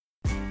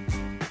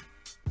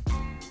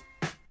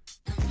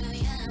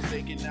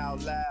Thinking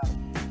out loud.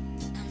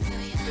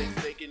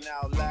 Thinking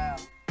out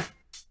loud.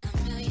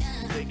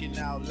 Thinking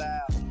out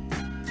loud.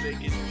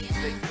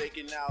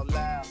 Thinking out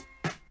loud.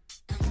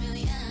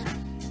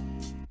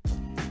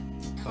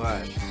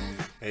 Alright,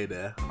 hey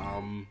there.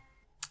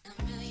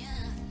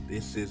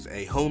 This is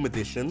a home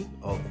edition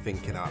of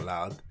Thinking Out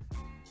Loud.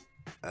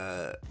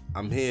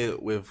 I'm here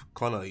with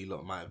Connor, you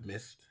lot might have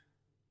missed.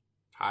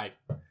 Hi.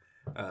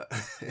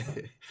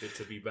 Good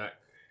to be back,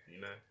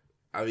 you know.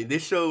 I mean,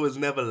 this show was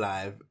never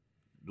live,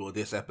 or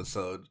this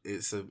episode.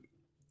 It's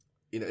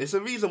a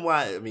reason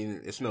why. I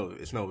mean, it's no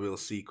real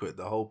secret.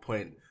 The whole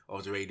point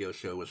of the radio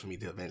show was for me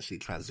to eventually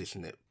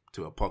transition it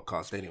to a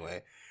podcast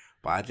anyway.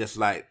 But I just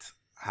liked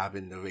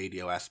having the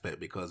radio aspect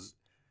because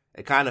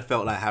it kind of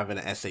felt like having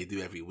an essay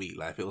due every week.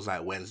 Like if it was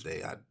like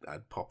Wednesday,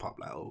 I'd pop up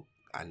like, oh,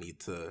 I need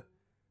to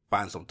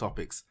find some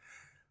topics.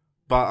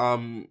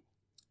 But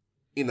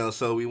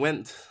so we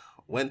went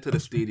to the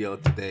studio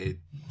today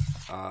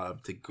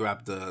to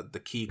grab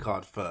the key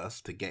card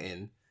first to get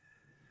in.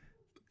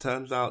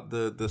 Turns out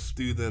the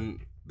student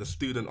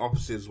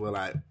offices were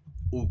like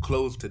all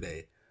closed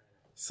today,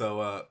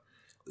 so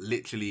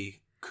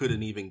literally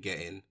couldn't even get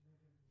in.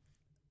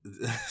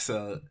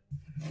 So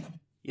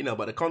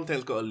but the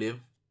content's got to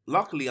live.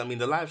 Luckily, I mean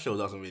the live show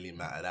doesn't really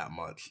matter that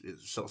much.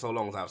 It's so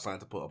long as I have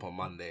something to put up on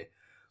Monday.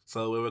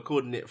 So we're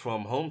recording it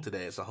from home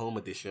today. It's a home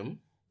edition.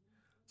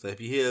 So if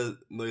you hear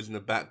noise in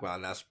the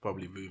background, that's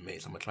probably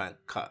roommates. I'm gonna try and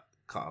cut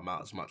them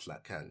out as much as I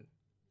can.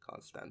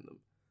 Can't stand them.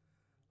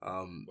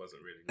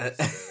 Wasn't really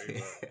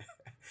necessary.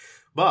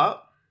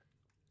 But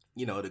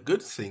the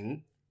good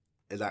thing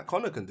is that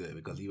Connor can do it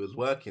because he was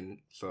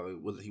working, so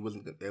he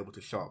wasn't able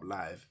to show up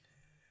live.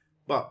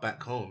 But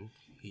back home,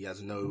 he has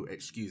no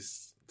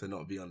excuse to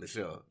not be on the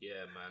show.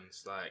 Yeah, man.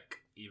 It's like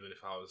even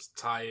if I was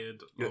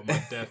tired on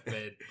my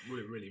deathbed, it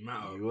wouldn't really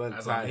matter. You weren't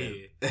as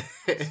tired. I'm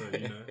here. So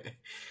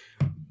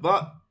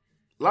But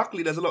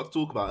luckily, there's a lot to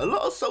talk about. A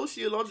lot of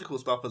sociological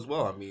stuff as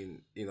well. I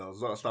mean, there's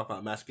a lot of stuff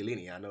about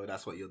masculinity. I know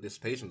that's what your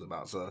dissertation's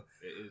about. So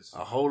it is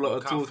a whole lot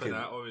of talking. For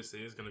that, obviously,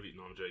 it's going to be.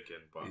 No, I'm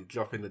joking. But you're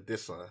dropping the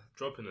disser.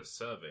 Dropping a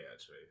survey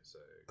actually. So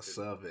a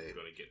survey. We're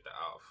going to get that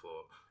out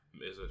for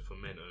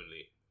men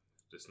only.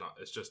 It's not.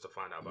 It's just to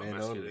find out about men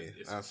masculinity.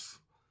 Only.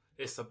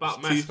 It's about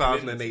it's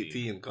masculinity.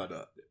 2018,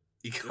 Connor.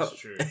 That's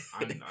true.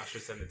 I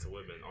should send it to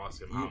women. Ask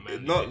them how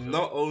men.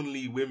 Not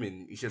only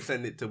women. You should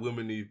send it to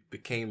women who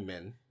became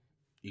men.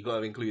 You got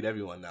to include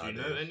everyone now. Do you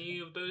know any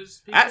of those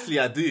people? Actually,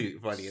 I do.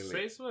 Funny,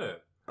 swear.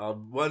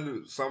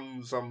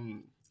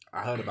 Some.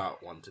 I heard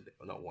about one today.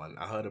 Not one.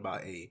 I heard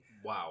about a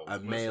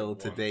male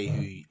today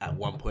who, at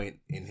one point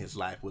in his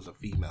life, was a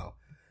female.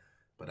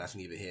 But that's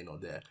neither here nor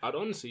there. I'd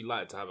honestly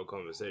like to have a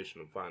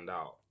conversation and find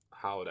out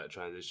how that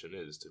transition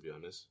is. To be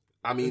honest,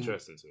 I mean,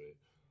 interesting to me.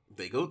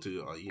 They go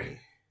to our uni,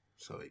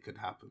 so it could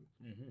happen.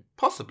 Mm-hmm.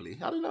 Possibly,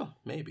 I don't know.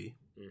 Maybe.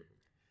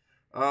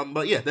 Mm-hmm.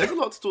 But yeah, there's a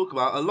lot to talk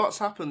about. A lot's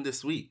happened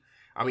this week.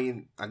 I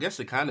mean, I guess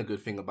the kind of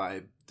good thing about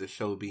it, the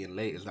show being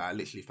late is that I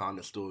literally found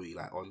a story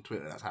like on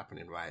Twitter that's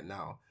happening right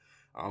now.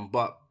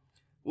 But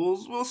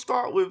we'll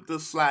start with the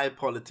slide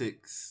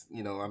politics.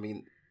 I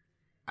mean,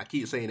 I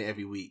keep saying it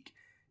every week,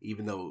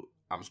 even though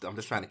I'm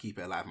just trying to keep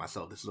it alive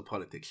myself. This is a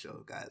politics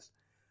show, guys.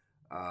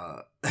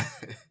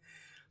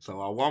 So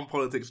our one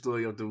politics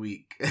story of the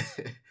week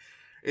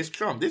is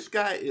Trump. This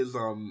guy is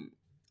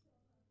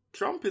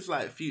Trump is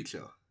like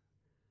Future.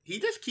 He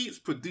just keeps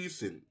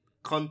producing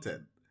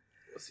content.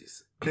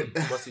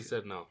 What's he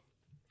said now?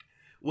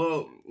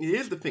 Well,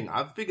 here's the thing.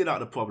 I've figured out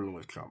the problem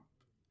with Trump.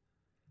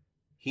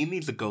 He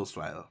needs a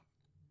ghostwriter.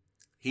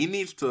 He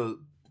needs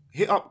to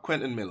hit up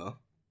Quentin Miller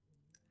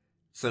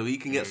so he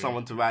can get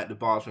someone to write the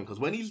bars for him.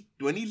 Because when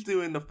he's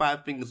doing the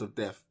 5 Fingers of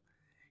Death,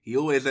 he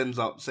always ends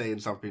up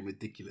saying something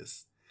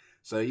ridiculous.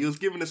 So he was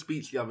giving a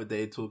speech the other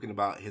day talking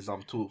about his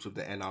talks with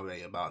the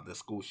NRA about the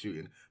school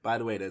shooting. By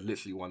the way, there's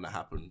literally one that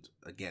happened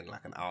again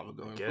like an hour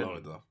ago in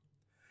Florida.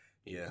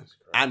 Yeah,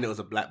 and it was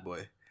a black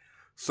boy.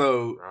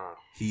 So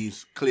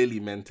he's clearly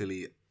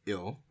mentally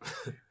ill.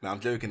 No, I'm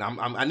joking.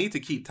 I need to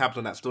keep tabs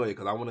on that story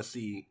because I want to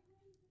see.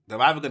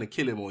 They're either going to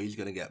kill him or he's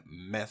going to get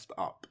messed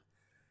up,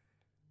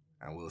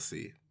 and we'll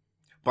see.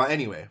 But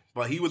anyway,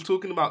 he was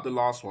talking about the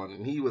last one,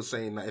 and he was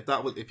saying that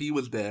if he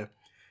was there,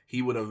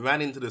 he would have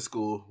ran into the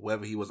school,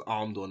 whether he was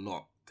armed or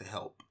not, to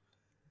help.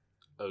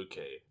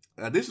 Okay.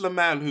 This is a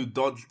man who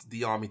dodged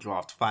the army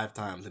draft 5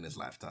 times in his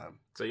lifetime.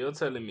 So you're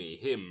telling me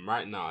him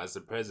right now as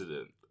the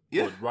president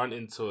would run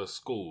into a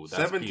school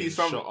that's being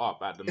shot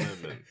up at the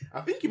moment?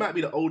 I think he might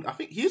be I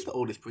think he's the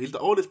oldest. He's the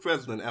oldest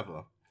president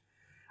ever.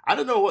 I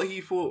don't know what he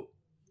thought.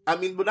 I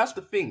mean, but that's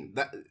the thing.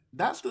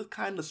 That's the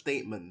kind of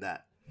statement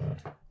that,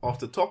 off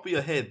the top of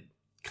your head,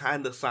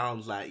 kind of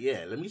sounds like,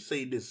 yeah, let me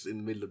say this in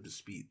the middle of the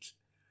speech.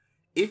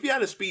 If you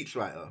had a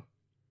speechwriter,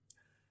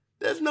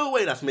 there's no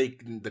way that's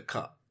making the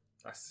cut.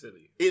 That's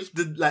silly. It's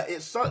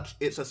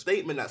a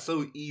statement that's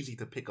so easy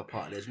to pick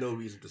apart. There's no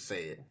reason to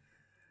say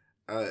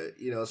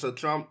it. So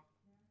Trump,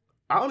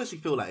 I honestly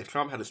feel like if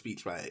Trump had a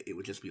speechwriter, it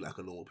would just be like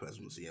a normal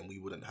presidency, and we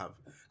wouldn't have,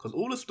 because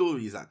all the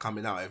stories that are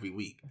coming out every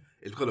week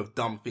is because of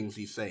dumb things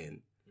he's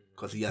saying.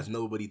 because he has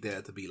nobody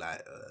there to be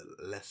like,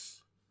 let's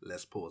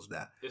pause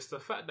that. It's the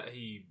fact that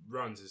he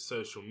runs his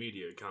social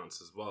media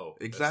accounts as well.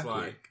 Exactly.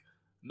 It's like,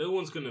 no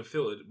one's going to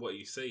filter what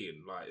he's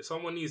saying. Like,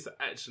 someone needs to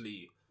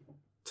actually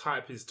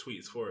type his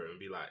tweets for him and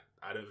be like,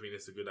 I don't think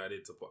it's a good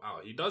idea to put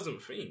out. He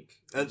doesn't think.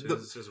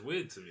 It's just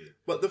weird to me.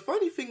 But the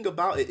funny thing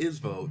about it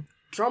is, though,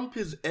 Trump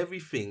is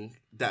everything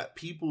that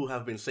people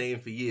have been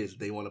saying for years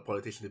they want a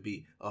politician to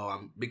be.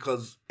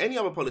 Because any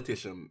other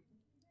politician,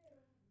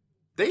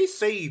 they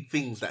say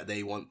things that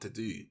they want to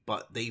do,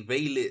 but they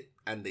veil it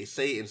and they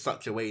say it in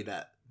such a way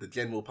that the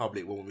general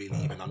public won't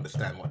really even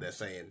understand what they're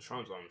saying.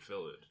 Trump's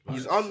unfiltered.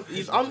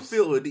 He's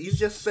unfiltered. He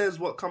just says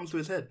what comes to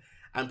his head.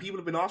 And people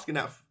have been asking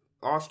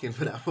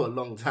for that for a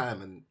long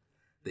time, and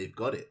they've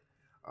got it.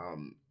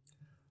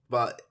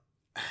 But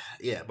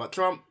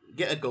Trump,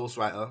 get a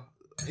ghostwriter,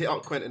 hit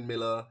up Quentin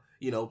Miller,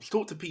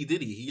 talk to P.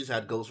 Diddy. He's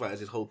had ghostwriters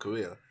his whole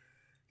career.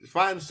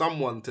 Find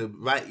someone to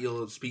write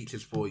your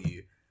speeches for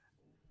you.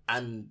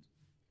 And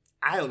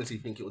I honestly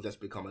think it will just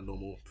become a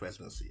normal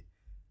presidency.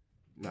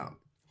 Now,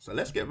 so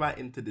let's get right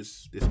into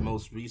this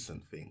most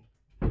recent thing,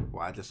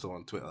 what I just saw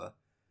on Twitter.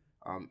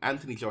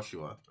 Anthony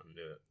Joshua.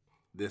 Yeah.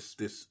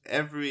 This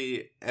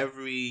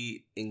every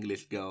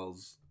English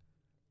girl's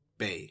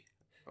bae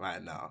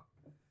right now.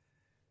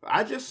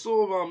 I just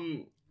saw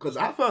because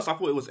at first I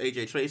thought it was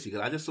AJ Tracy,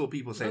 because I just saw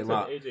people saying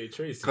AJ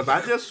Tracy. Because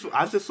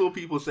I just saw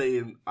people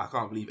saying, I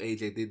can't believe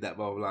AJ did that,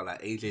 blah blah blah,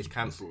 like AJ's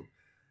cancelled.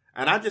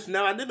 And I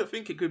didn't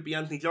think it could be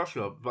Anthony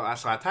Joshua,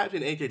 but I typed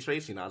in AJ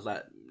Tracy and I was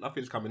like,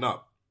 nothing's coming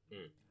up.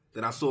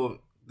 Then I saw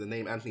the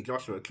name Anthony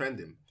Joshua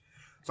trending.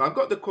 So I've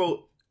got the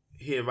quote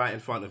here right in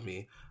front of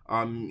me.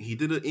 He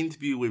did an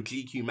interview with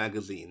GQ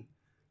magazine.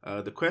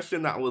 The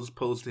question that was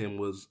posed to him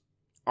was,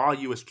 are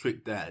you a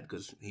strict dad?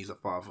 Because he's a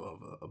father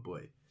of a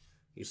boy.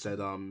 He said,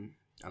 and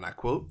I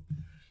quote,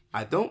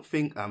 I don't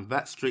think I'm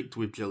that strict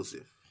with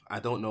Joseph.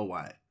 I don't know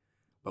why.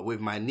 But with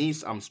my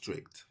niece, I'm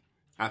strict.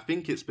 I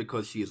think it's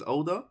because she is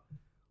older,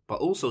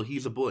 but also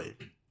he's a boy.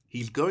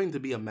 He's going to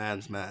be a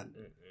man's man.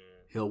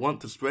 He'll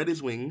want to spread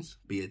his wings,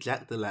 be a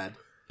Jack the Lad,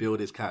 build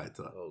his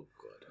character. Oh,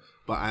 God.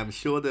 But I'm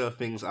sure there are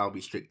things I'll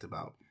be strict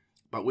about.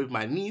 But with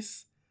my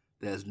niece,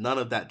 there's none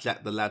of that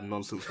Jack the Lad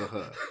nonsense for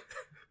her.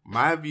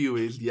 My view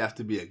is you have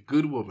to be a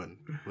good woman,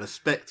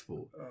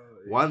 respectful.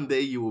 One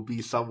day you will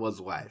be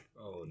someone's wife.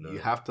 Oh, no. You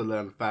have to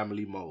learn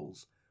family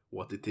morals,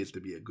 what it is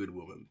to be a good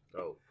woman.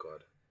 Oh,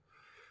 God.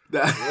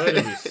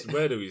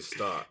 Where do we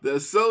start?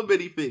 There's so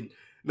many things.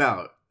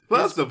 Now,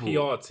 first of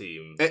all, PR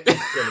team is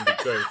going to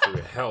be going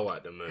through hell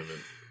at the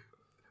moment.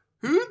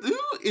 Who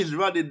is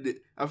running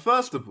it? And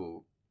first of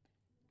all,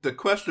 the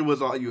question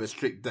was, are you a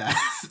strict dad?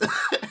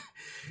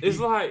 It's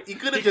like, he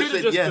could have just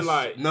said yes,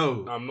 like,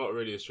 no. I'm not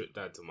really a strict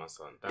dad to my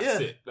son.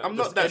 That's it. I'm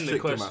not that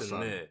strict to my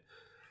son. There.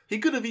 He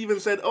could have even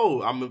said,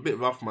 oh, I'm a bit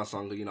rough for my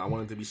son, I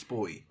want him to be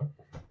sporty.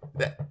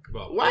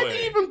 Why did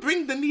he even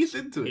bring the niece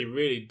into it? He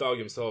really dug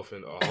himself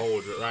in a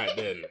hole right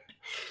then.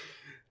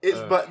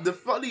 But the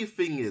funny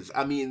thing is,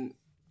 I mean,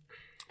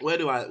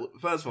 first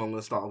of all, I'm going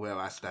to start where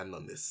I stand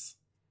on this.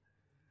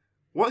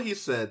 What he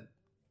said,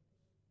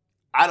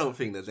 I don't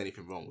think there's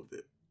anything wrong with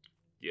it.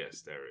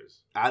 Yes, there is.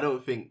 I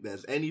don't think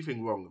there's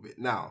anything wrong with it.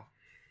 Now,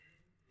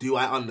 do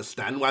I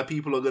understand why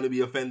people are going to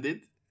be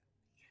offended?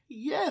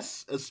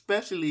 Yes,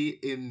 especially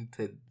in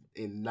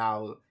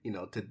now,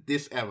 to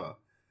this era.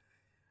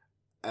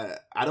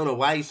 I don't know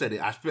why he said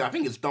it. I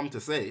think it's dumb to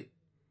say,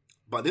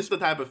 but this is the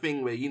type of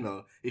thing where,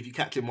 if you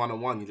catch him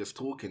one-on-one, you're just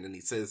talking and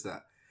he says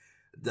that.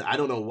 I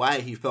don't know why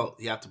he felt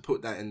he had to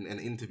put that in an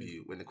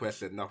interview when the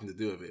question had nothing to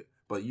do with it.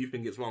 But you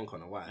think it's wrong,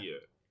 Connor? Why? Yeah.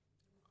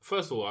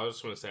 First of all, I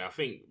just want to say, I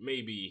think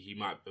maybe he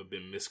might have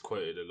been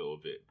misquoted a little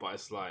bit, but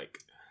it's like,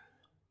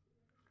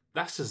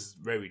 that's just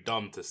very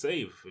dumb to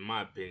say, in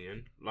my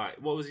opinion.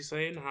 Like, what was he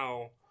saying?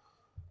 How...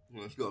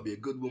 Well, you gotta be a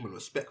good woman,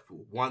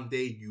 respectful. One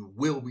day you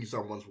will be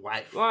someone's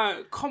wife.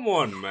 Like, come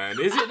on, man.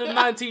 Is it the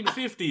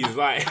 1950s?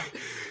 Like,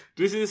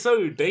 this is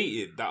so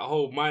dated, that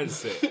whole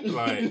mindset.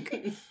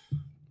 Like,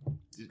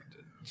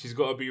 she's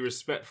got to be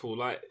respectful.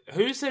 Like,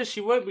 who says she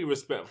won't be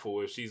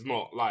respectful if she's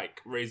not,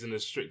 like, raised in a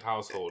strict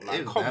household?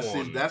 Like, come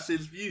on. That's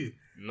his view.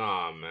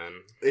 Nah, man.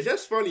 It's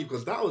just funny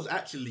because that was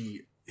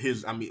actually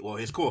his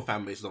core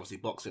fan base is obviously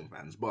boxing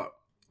fans, but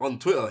on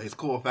Twitter, his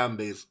core fan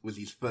base was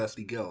these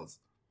thirsty girls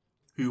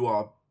who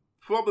are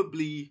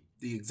probably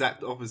the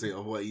exact opposite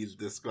of what he's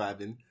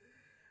describing.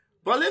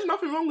 But there's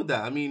nothing wrong with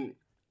that. I mean,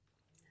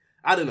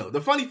 I don't know. The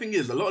funny thing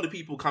is, a lot of the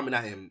people coming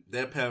at him,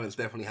 their parents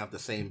definitely have the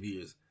same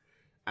views.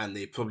 And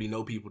they probably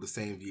know people the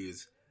same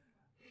views.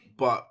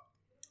 But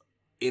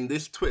in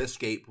this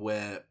Twitterscape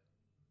where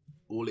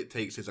all it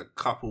takes is a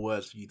couple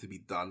words for you to be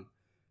done,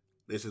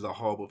 this is a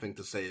horrible thing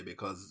to say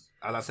because,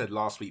 as I said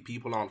last week,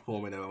 people aren't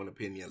forming their own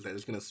opinions. They're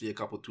just going to see a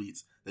couple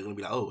tweets. They're going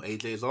to be like, oh,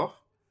 AJ's off?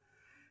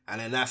 And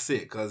then that's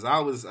it. Because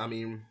let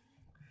me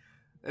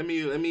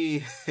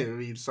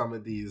read some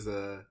of these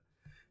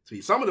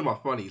tweets. Some of them are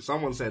funny.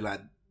 Someone said like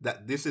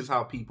that this is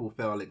how people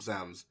fail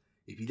exams.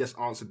 If he just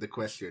answered the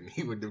question,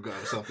 he wouldn't have got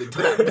himself into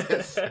that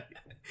mess.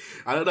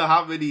 I don't know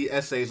how many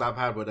essays I've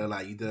had where they're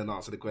like, you didn't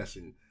answer the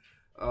question.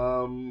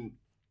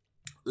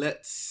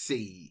 Let's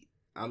see.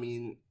 I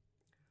mean,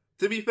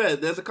 to be fair,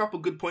 there's a couple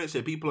good points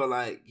here. People are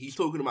like, he's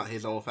talking about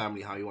his own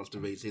family, how he wants to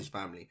raise his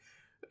family.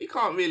 You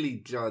can't really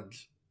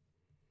judge.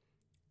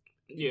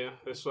 Yeah,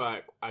 it's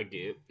like, I get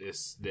it.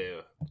 It's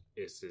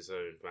his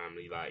own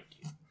family. Like,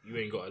 you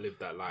ain't got to live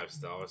that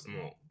lifestyle. It's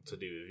not to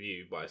do with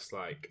you, but it's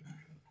like,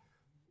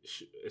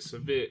 it's a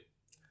bit.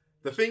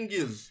 The thing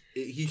is,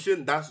 he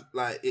shouldn't. That's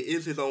like, it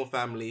is his own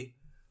family,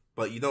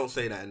 but you don't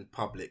say that in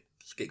public.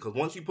 Because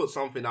once you put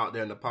something out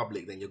there in the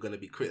public, then you're going to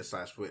be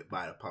criticized for it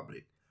by the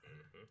public.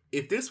 Mm-hmm.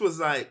 If this was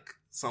like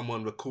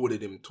someone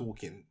recorded him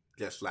talking,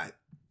 just like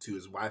to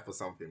his wife or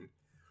something,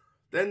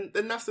 then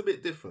that's a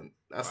bit different.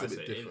 That's a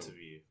bit different.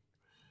 Interview.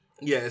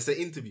 Yeah, it's an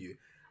interview.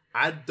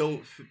 I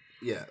don't.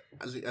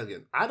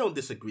 Again, I don't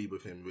disagree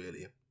with him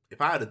really.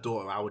 If I had a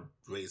daughter, I would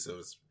raise her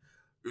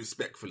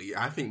respectfully.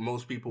 I think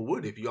most people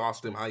would. If you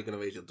asked them how you're going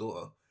to raise your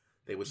daughter,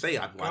 they would say,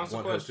 "I'd want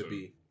her to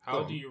be."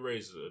 How do you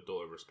raise a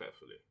daughter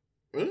respectfully?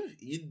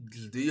 You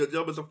do your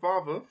job as a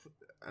father,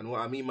 and what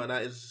I mean by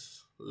that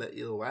is let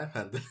your wife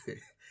handle it.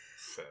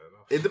 Fair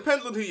enough. It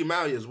depends on who you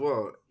marry as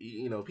well.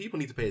 You know, people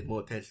need to pay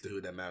more attention to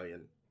who they're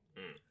marrying.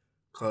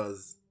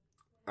 Because,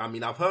 I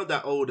mean, I've heard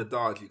that old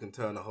adage, you can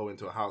turn a hoe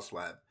into a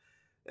housewife.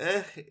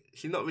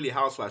 She's not really a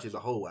housewife, she's a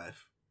hoe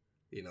wife,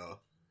 you know.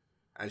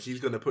 And she's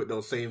going to put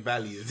those same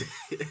values.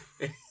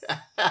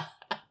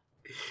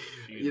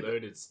 Few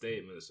loaded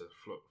statements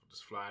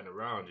just flying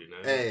around, you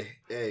know.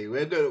 Hey,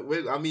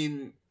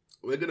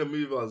 we're gonna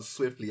move on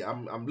swiftly.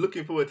 I'm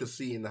looking forward to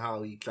seeing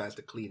how he tries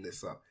to clean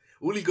this up.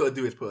 All he's got to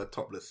do is put a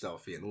topless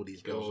selfie, and all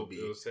these girls will be.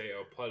 He'll say,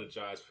 "I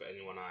apologize for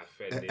anyone I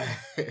offended.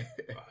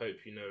 I hope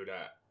you know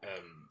that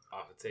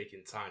after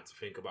taking time to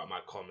think about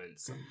my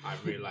comments, I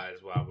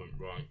realized where I went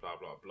wrong. Blah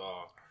blah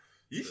blah."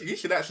 You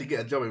should actually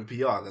get a job in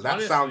PR.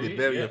 That sounded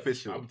very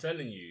official. I'm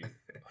telling you,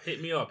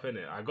 hit me up,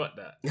 innit? I got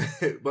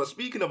that. But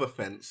speaking of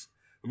offence,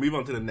 we'll move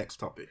on to the next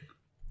topic.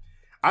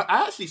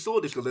 I actually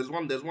saw this because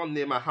there's one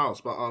near my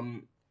house, but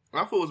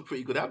I thought it was a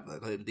pretty good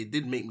advert. They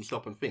did make me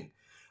stop and think.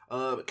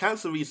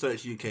 Cancer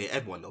Research UK,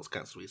 everyone knows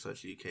Cancer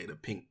Research UK, the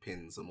pink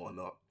pins and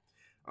whatnot.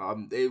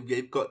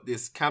 They've got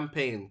this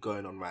campaign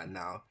going on right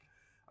now.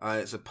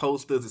 It's a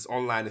posters, it's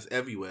online, it's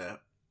everywhere.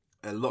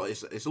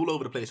 It's all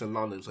over the place in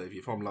London, so if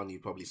you're from London,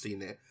 you've probably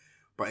seen it.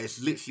 But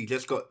it's literally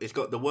it's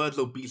got the words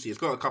obesity. It's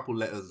got a couple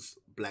letters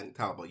blanked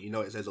out, but you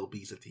know it says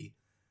obesity.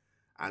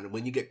 And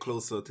when you get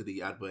closer to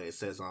the advert, it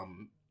says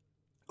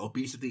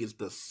obesity is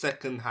the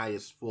second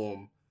highest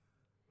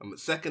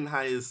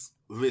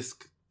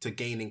risk to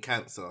gaining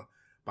cancer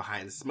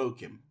behind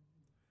smoking.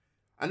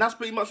 And that's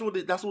pretty much all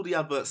the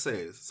advert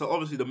says. So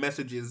obviously the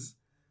message is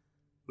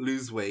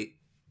lose weight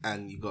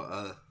and you got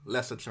a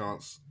lesser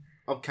chance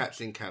of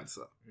catching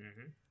cancer.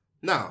 Mm-hmm.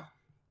 Now,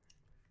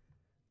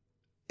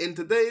 in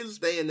today's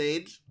day and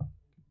age,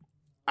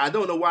 I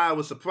don't know why I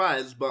was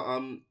surprised, but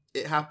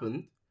it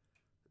happened.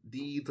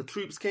 The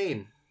troops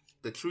came.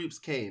 The troops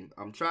came.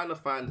 I'm trying to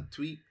find the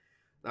tweet.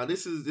 Now,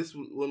 this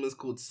woman's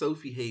called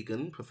Sophie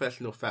Hagen,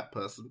 professional fat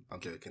person. I'm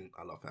joking.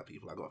 I love fat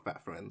people. I got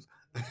fat friends.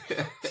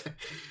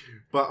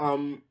 But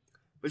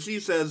she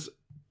says,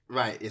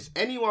 right, is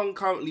anyone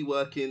currently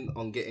working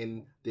on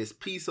getting this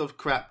piece of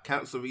crap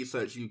Cancer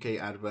Research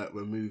UK advert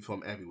removed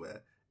from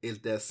everywhere? Is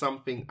there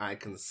something I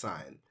can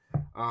sign?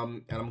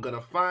 And I'm going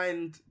to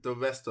find the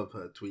rest of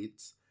her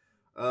tweets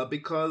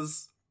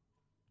because,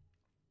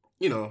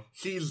 you know,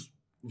 she's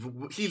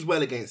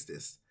well against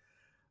this.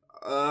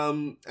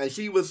 And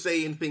she was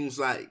saying things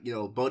like, you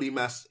know, body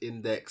mass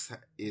index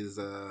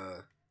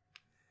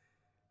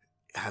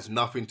has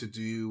nothing to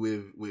do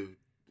with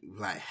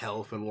like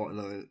health and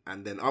whatnot,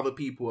 and then other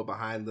people are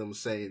behind them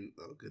saying,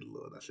 oh good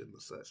lord, I shouldn't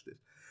have searched this.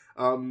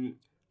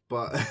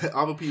 But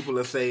other people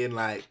are saying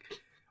like,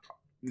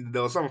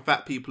 there were some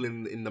fat people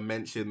in the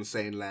mention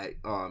saying like,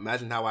 oh,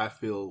 imagine how I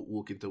feel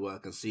walking to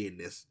work and seeing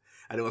this.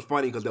 And it was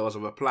funny because there was a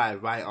reply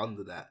right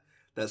under that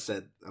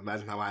said,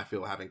 imagine how I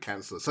feel having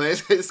cancer. So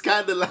it's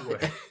kind of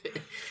like,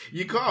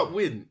 you can't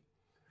win.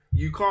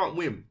 You can't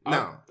win.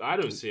 Now, I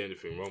don't see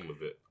anything wrong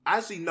with it. I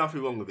see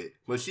nothing wrong with it.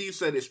 But she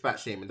said it's fat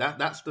shaming.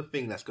 That's the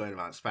thing that's going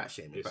around. It's fat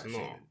shaming. It's fat not.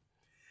 Shaming.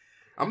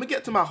 I'm going to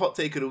get to my hot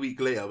take of the week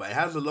later, but it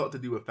has a lot to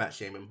do with fat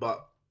shaming.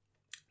 But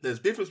there's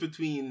a difference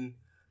between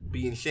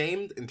being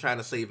shamed and trying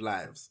to save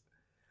lives.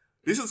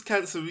 This is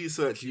Cancer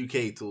Research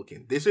UK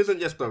talking. This isn't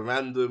just a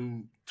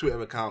random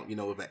Twitter account, you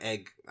know, with an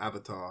egg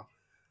avatar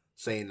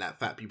saying that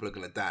fat people are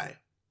going to die.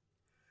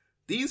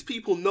 These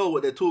people know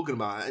what they're talking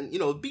about. And, you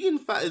know, being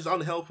fat is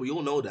unhealthy. You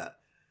all know that.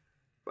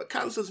 But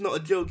cancer's not a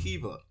joke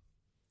either.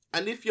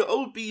 And if you're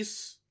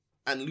obese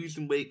and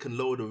losing weight can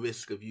lower the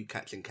risk of you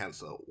catching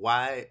cancer,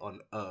 why on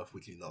earth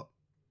would you not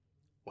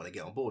want to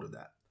get on board with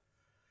that?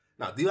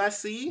 Now, do I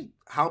see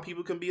how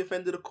people can be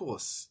offended? Of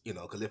course. You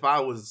know, because if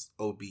I was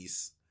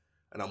obese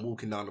and I'm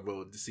walking down the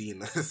road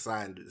seeing a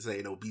sign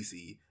saying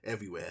obesity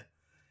everywhere,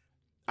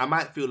 I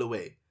might feel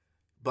away.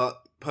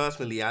 But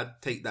personally,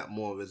 I'd take that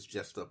more as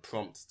just a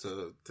prompt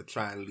to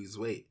try and lose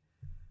weight.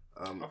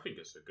 I think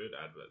it's a good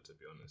advert, to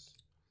be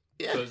honest.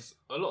 Yeah. Because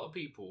a lot of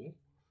people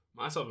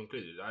myself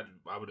included,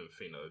 I wouldn't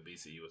think that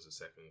obesity was the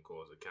second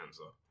cause of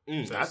cancer.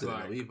 So I it's didn't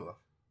like, know either.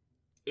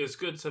 it's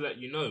good to let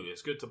you know.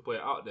 It's good to put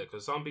it out there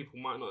because some people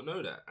might not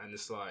know that. And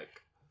it's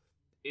like,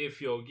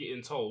 if you're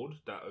getting told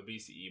that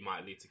obesity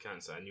might lead to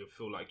cancer and you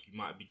feel like you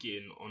might be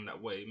getting on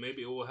that way,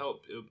 maybe it will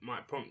help. It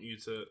might prompt you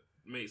to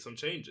make some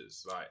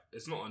changes. Like,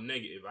 it's not a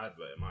negative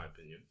advert, in my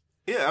opinion.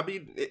 Yeah, I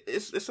mean,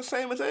 it's the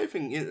same as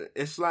everything.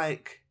 It's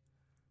like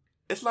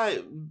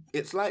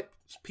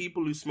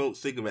people who smoke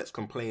cigarettes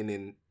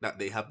complaining that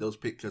they have those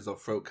pictures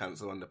of throat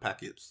cancer on the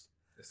packets.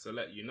 It's to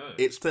let you know.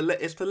 It's to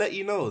let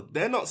you know.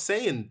 They're not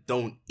saying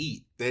don't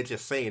eat. They're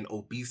just saying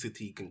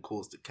obesity can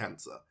cause the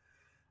cancer.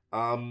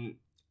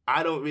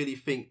 I don't really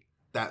think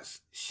that's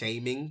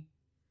shaming,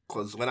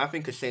 because when I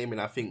think of shaming,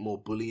 I think more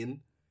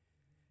bullying.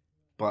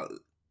 But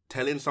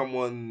telling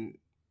someone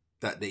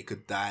that they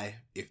could die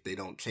if they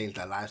don't change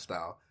their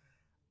lifestyle,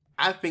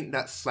 I think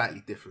that's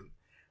slightly different.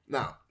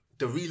 Now,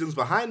 the reasons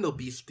behind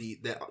obesity,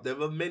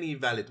 there are many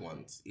valid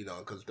ones,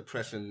 because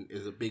depression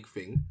is a big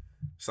thing.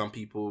 Some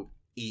people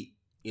eat,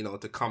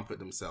 to comfort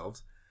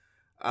themselves.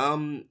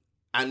 And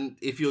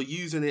if you're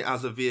using it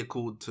as a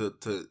vehicle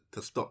to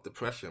stop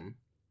depression,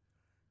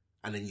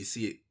 and then you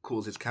see it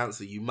causes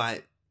cancer, you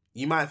might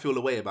feel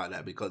a way about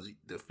that because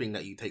the thing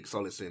that you take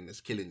solace in is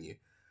killing you.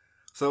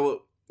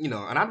 So, and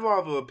I'd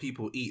rather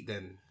people eat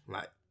than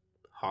like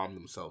harm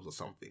themselves or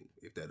something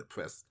if they're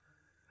depressed.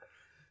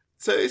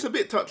 So it's a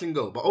bit touch and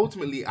go, but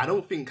ultimately I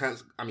don't think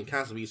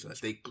cancer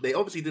research, they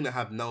obviously didn't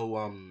have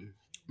no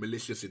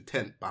malicious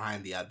intent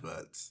behind the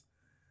adverts.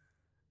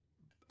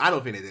 I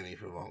don't think they did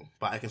anything wrong,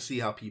 but I can see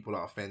how people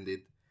are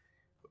offended.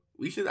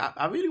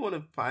 I really want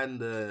to find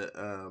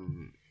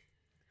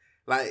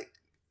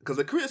because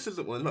the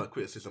criticism, well, not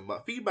criticism,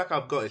 but feedback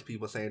I've got is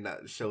people saying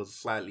that the show's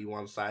slightly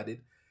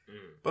one-sided.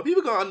 But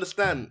people gotta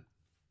understand,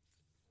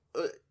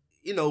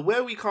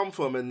 where we come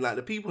from, and like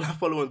the people I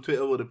follow on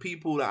Twitter or the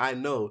people that I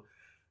know,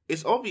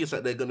 it's obvious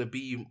that they're gonna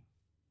be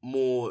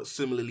more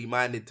similarly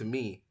minded to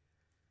me.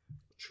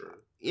 True.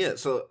 Yeah,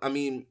 so I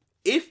mean,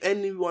 if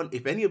any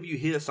of you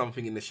hear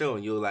something in the show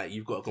and you're like,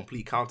 you've got a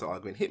complete counter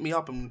argument, hit me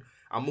up and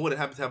I'm more than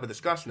happy to have a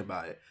discussion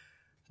about it.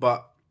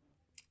 But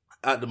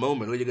at the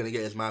moment, all you're going to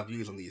get is my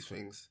views on these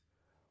things.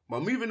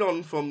 But moving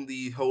on from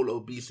the whole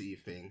obesity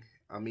thing,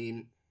 I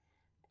mean,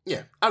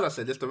 yeah, as I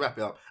said, just to wrap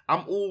it up,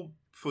 I'm all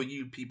for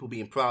you people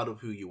being proud of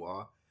who you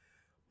are,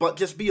 but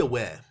just be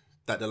aware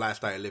that the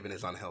lifestyle you're living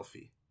is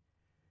unhealthy,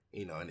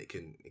 and it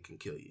can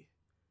kill you.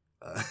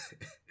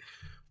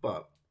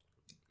 But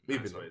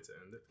moving on. Way to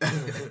end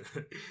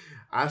it.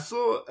 I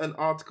saw an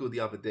article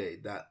the other day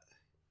that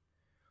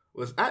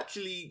was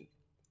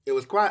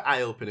quite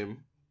eye-opening.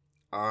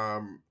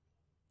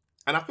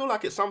 And I feel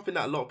like it's something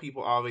that a lot of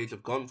people our age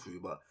have gone through,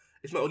 but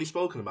it's not really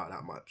spoken about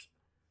that much.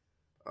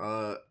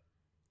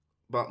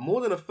 But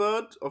more than a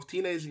third of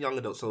teenagers and young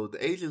adults, so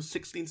the ages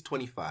 16 to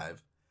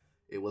 25,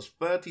 it was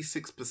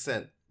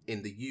 36%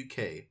 in the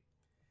UK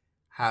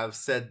have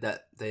said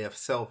that they have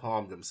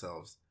self-harmed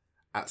themselves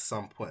at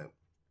some point.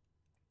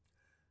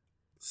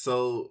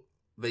 So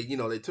they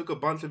took a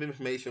bunch of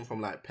information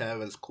from like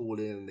parents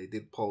calling, and they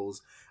did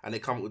polls, and they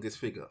come up with this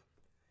figure.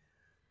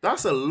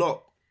 That's a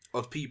lot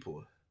of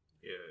people.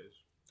 Yeah, it is.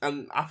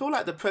 And I feel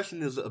like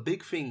depression is a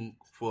big thing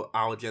for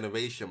our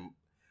generation,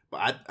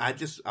 but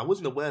I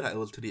wasn't aware that it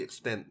was to the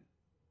extent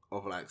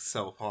of like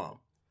self-harm.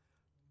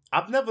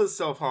 I've never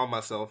self-harmed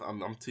myself.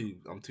 I'm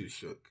too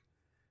shook.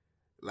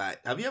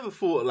 Like, have you ever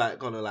thought like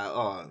gonna like,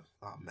 oh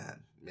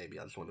man, maybe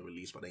I just want to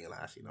release, but then you're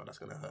like, actually no, that's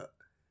gonna hurt.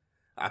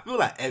 I feel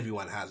like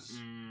everyone has.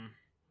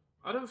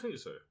 I don't think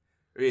so.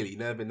 Really, you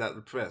never been that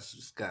depressed?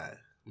 This guy,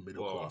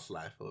 middle class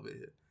life over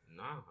here.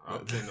 Nah,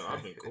 I've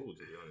been cool, to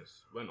be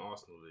honest. When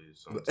Arsenal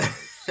lose,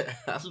 sometimes.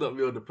 That's not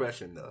real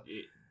depression, though.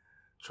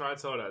 Try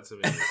to tell that to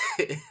me.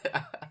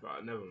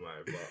 But never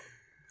mind. But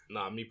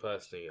nah, me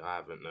personally, I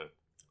haven't, no.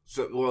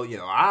 So, well,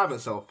 I haven't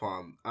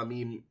self-harmed. I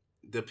mean,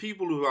 the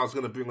people who I was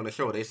going to bring on the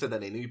show, they said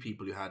that they knew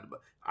people who had,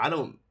 but I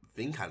don't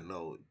think I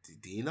know.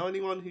 Do you know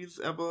anyone who's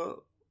ever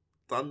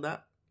done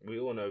that? We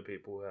all know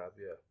people who have,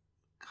 yeah.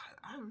 God,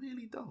 I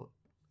really don't.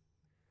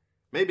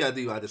 Maybe I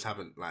do, I just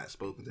haven't like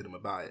spoken to them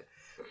about it.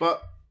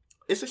 But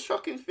it's a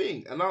shocking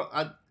thing, and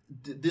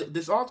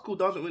this article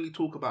doesn't really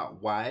talk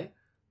about why.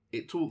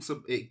 It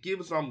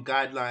gives some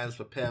guidelines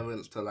for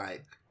parents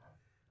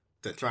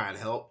to try and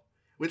help,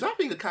 which I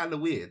think are kind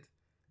of weird.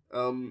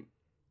 One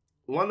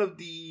of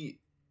the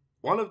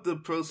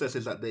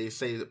processes that they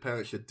say that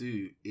parents should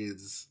do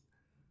is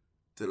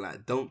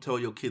to don't tell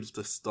your kids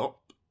to stop.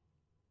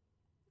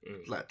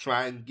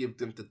 Try and give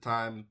them the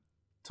time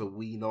to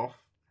wean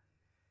off.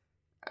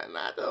 And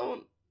I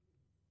don't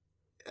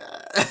know.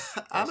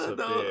 I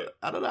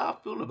don't know how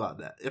I feel about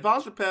that. If I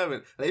was a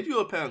parent, if you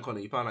were a parent, Connor,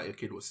 you found out your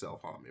kid was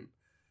self-harming,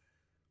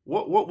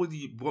 what would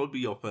be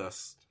your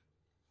first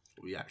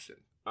reaction?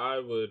 I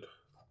would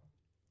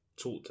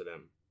talk to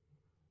them,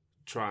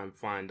 try and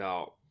find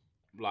out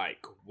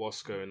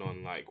what's going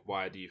on.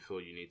 Why do you feel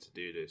you need to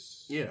do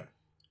this? Yeah.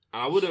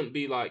 And I wouldn't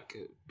be like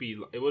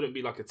it wouldn't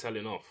be like a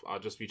telling off.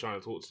 I'd just be trying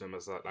to talk to them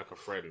as like a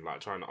friend,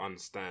 like trying to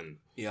understand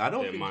Yeah, I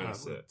don't their think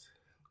mindset.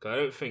 Because I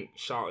don't think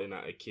shouting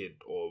at a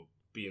kid or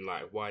being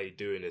like, "Why are you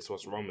doing this?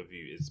 What's wrong with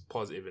you?" is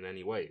positive in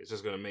any way. It's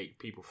just gonna make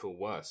people feel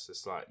worse.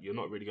 It's like you're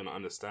not really gonna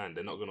understand.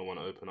 They're not gonna want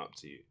to open up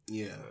to you.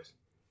 Yeah.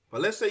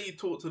 But let's say you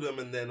talk to them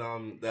and then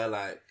they're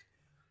like,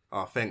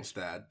 "Oh, thanks,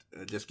 Dad.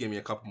 Just give me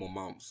a couple more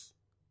months,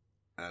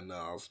 and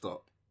I'll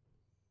stop."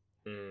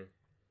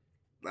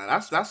 Like,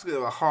 that's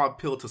a hard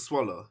pill to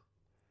swallow.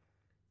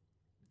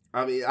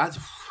 I mean,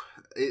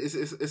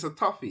 it's a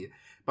toughie.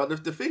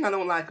 But the thing I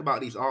don't like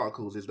about these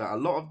articles is that a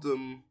lot of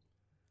them,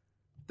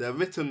 they're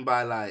written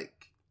by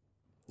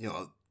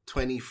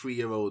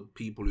 23-year-old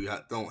people who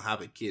don't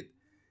have a kid,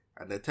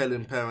 and they're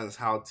telling parents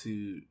how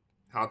to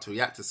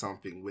react to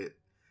something with.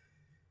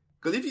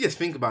 Because if you just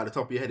think about it,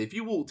 top of your head, if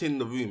you walked in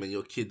the room and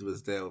your kid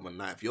was there with a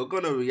knife, you're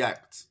gonna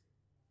react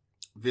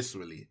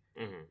viscerally.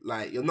 Mm-hmm.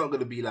 Like, you're not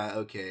gonna be like,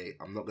 okay,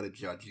 I'm not gonna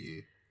judge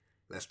you.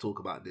 Let's talk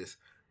about this.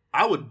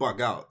 I would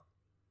bug out.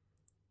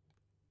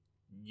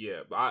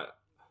 Yeah, but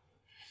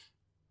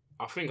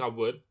I think I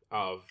would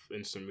out of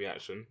instant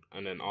reaction,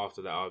 and then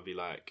after that, I would be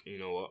like, you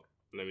know what?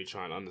 Let me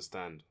try and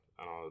understand,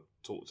 and I'll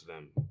talk to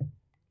them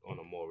on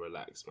a more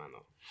relaxed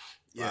manner.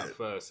 Yeah. At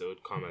first, it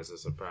would come as a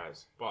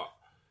surprise, but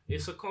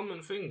it's a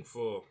common thing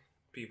for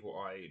people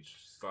our age.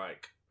 It's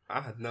like,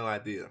 I had no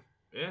idea.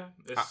 Yeah,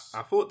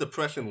 I thought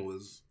depression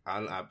was,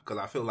 because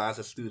I feel like as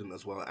a student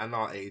as well, and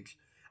our age,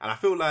 and I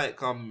feel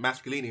like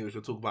masculinity, which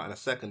we'll talk about in a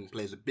second,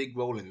 plays a big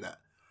role in that.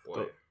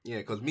 Yeah,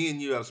 because me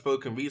and you have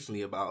spoken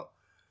recently about,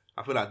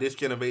 I feel like this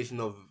generation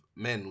of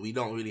men, we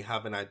don't really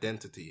have an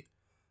identity,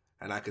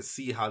 and I could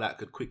see how that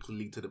could quickly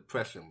lead to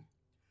depression.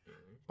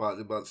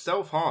 Mm-hmm. But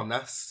self-harm,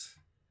 that's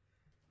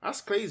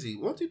crazy.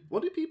 What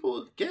do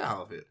people get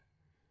out of it?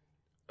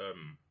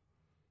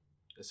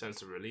 A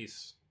sense of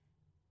release.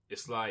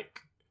 It's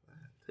like,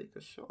 take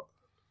a shot.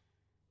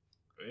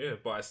 Yeah,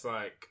 but it's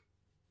like,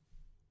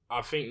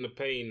 I think the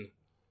pain,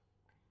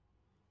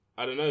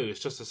 I don't know, it's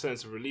just a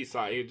sense of release.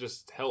 Like, it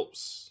just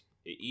helps.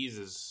 It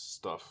eases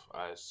stuff,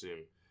 I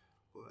assume.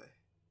 Boy.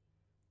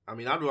 I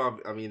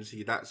mean,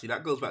 see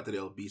that goes back to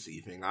the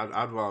obesity thing.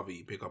 I'd rather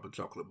you pick up a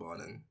chocolate bar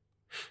than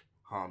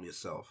harm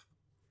yourself.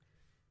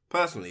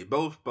 Personally,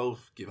 both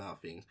give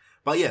out things.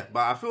 But yeah,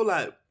 I feel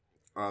like,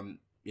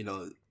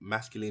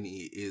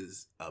 masculinity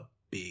is a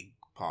big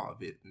part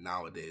of it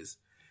nowadays.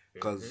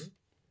 Because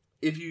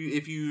if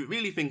you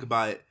really think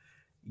about it,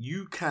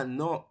 you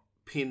cannot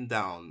pin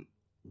down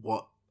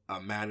what a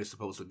man is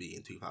supposed to be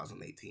in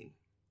 2018.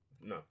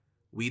 No.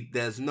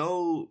 There's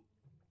no,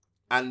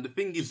 and the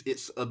thing is,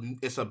 it's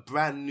a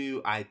brand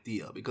new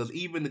idea, because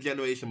even the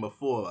generation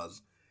before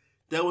us,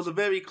 there was a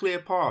very clear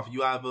path.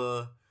 You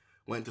either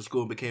went to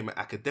school and became an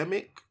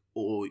academic,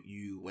 or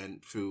you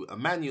went through a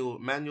manual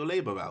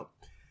labor route.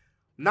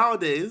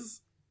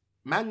 Nowadays,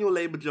 manual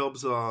labor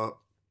jobs are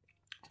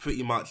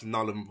pretty much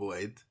null and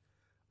void.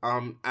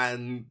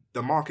 And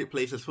the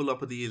marketplace is full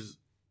up of these,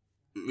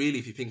 really,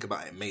 if you think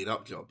about it, made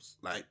up jobs,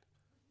 like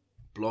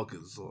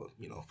bloggers or,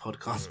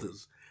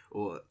 podcasters,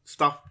 or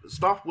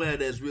stuff where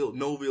there's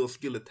no real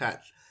skill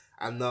attached.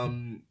 And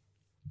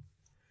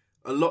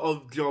a lot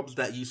of jobs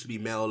that used to be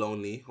male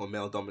only or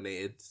male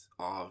dominated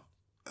are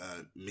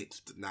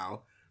mixed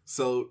now.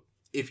 So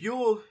if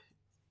you're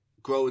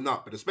growing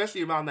up, but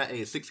especially around that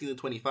age, 16 to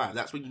 25,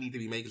 that's when you need to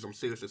be making some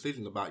serious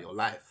decisions about your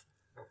life.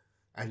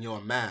 And you're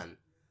a man.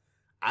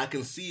 I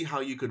can see how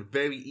you could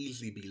very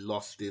easily be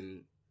lost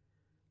in,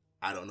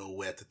 I don't know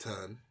where to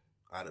turn.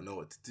 I don't know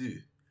what to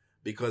do.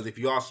 Because if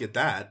you ask your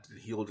dad,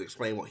 he'll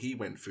explain what he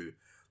went through.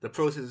 The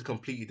process is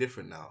completely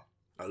different now.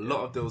 A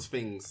lot of those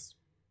things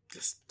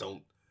just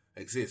don't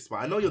exist. But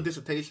I know your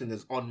dissertation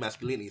is on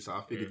masculinity, so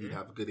I figured you'd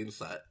have a good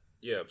insight.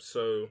 Yeah,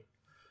 so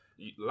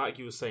like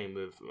you were saying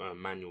with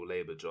manual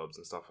labor jobs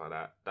and stuff like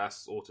that,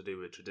 that's all to do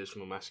with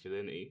traditional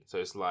masculinity. So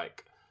it's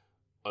like,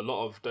 a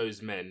lot of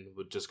those men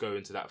would just go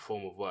into that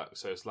form of work.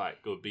 So it's like,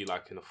 it would be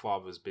like in a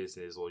father's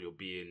business, or you'll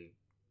be in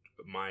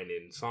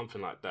mining,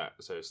 something like that.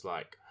 So it's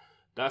like,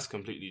 that's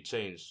completely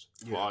changed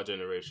for our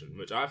generation,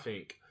 which I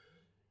think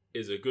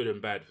is a good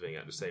and bad thing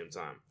at the same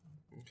time.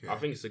 Okay. I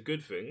think it's a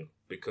good thing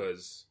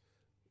because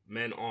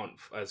men aren't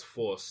as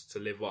forced to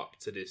live up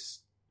to this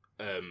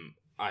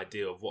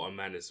idea of what a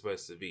man is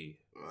supposed to be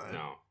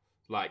now.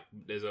 Like,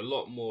 there's a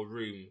lot more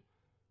room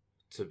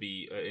to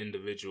be an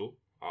individual,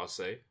 I'll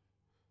say.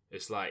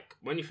 It's like,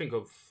 when you think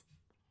of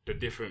the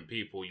different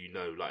people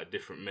like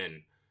different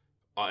men,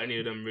 are any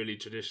of them really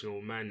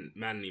traditional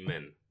manly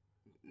men?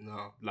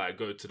 No. Like,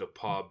 go to the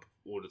pub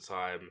all the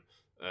time,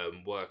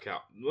 work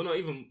out. Well, not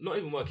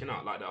even working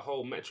out. Like, that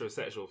whole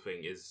metrosexual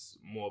thing is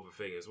more of a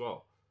thing as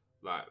well.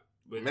 Like,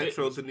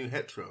 Metro's a new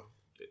hetero.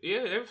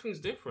 Yeah, everything's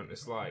different.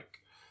 It's like,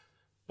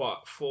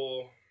 but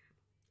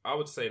I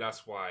would say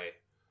that's why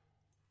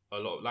a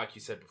lot, like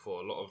you said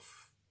before, a lot of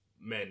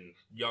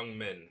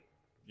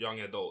young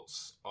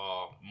adults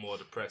are more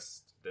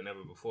depressed than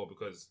ever before,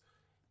 because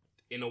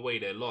in a way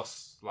they're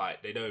lost.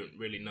 Like, they don't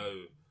really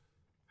know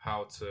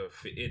how to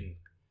fit in,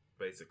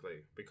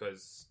 basically,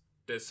 because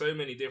there's so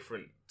many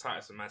different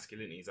types of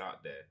masculinities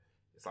out there.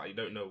 It's like you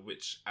don't know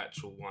which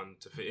actual one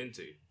to fit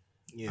into.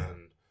 Yeah.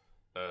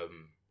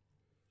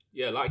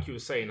 And like you were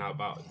saying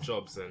about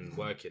jobs and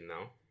working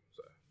now.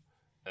 So,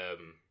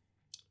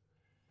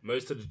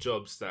 most of the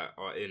jobs that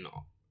are in,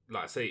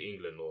 like say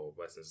England or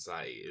Western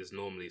society, is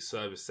normally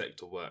service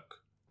sector work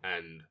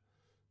and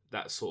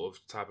that sort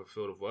of type of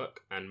field of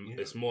work, and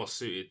it's more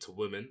suited to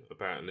women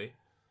apparently.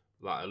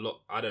 Like a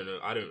lot, I don't know,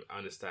 I don't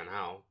understand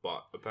how,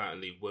 but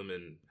apparently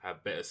women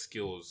have better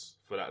skills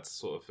for that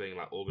sort of thing,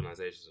 like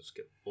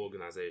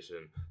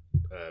organisation.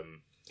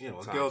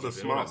 Girls are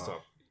smarter.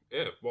 Stuff.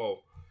 Yeah,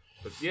 well,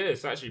 but yeah,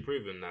 it's actually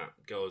proven that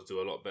girls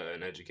do a lot better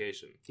in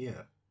education.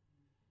 Yeah,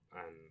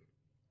 and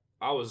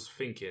I was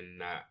thinking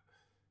that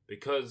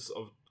because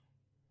of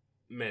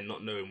men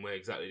not knowing where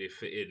exactly they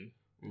fit in,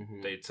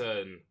 they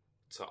turn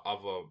to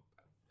other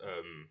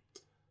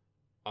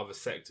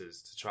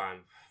sectors to try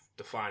and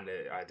define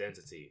their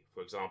identity.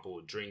 For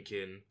example,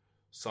 drinking,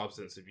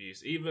 substance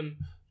abuse. Even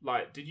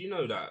like, did you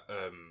know that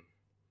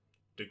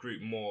the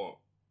group more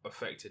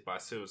affected by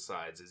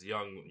suicides is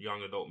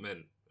young adult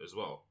men as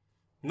well?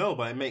 No,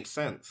 but it makes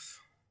sense.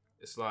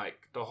 It's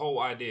like the whole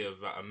idea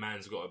of that a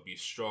man's got to be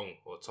strong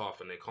or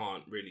tough, and they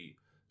can't really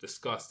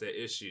discuss their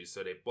issues,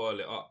 so they boil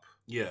it up.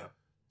 Yeah,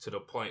 to the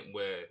point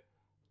where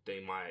they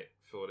might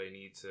feel they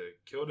need to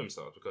kill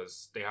themselves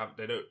because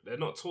they're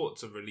not taught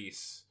to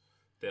release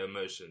their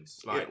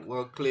emotions. Like, yeah,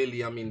 well,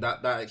 clearly, I mean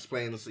that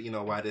explains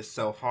why this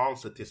self-harm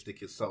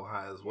statistic is so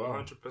high as well.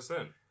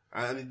 100%.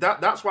 And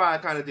that's why I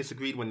kind of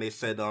disagreed when they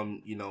said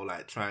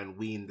like try and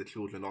wean the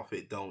children off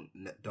it. Don't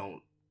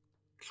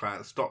try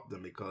and stop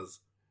them, because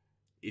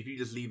if you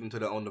just leave them to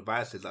their own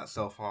devices, that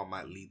self-harm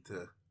might lead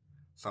to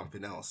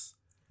something else,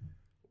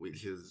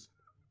 which is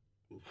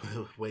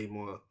way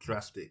more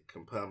drastic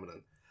and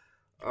permanent.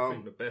 I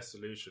think the best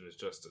solution is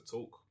just to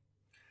talk.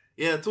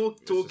 Yeah,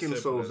 talking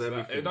solves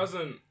everything.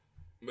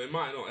 It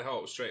might not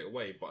help straight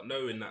away, but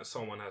knowing that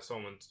someone has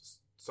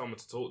someone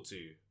to talk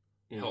to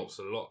helps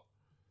a lot.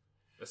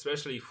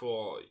 Especially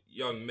for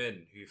young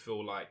men who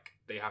feel like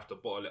they have to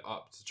bottle it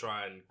up to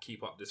try and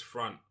keep up this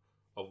front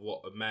of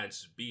what a man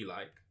should be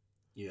like.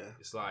 Yeah.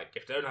 It's like,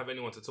 if they don't have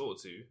anyone to talk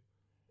to,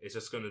 it's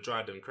just going to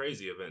drive them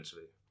crazy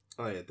eventually.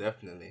 Oh, yeah,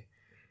 definitely.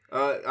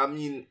 I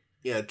mean,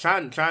 yeah,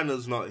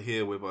 China's not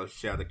here with us.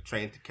 She had a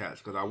train to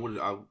catch, because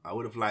I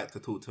would have liked to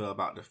talk to her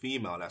about the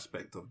female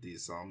aspect of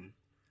this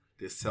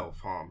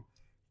self-harm.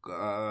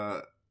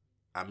 I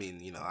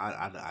mean,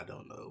 I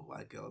don't know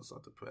why girls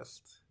are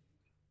depressed.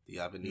 Do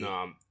you have any?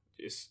 No,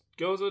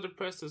 girls are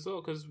depressed as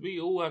well, because we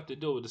all have to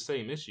deal with the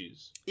same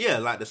issues. Yeah,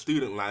 like the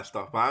student life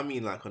stuff, but I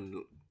mean,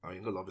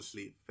 because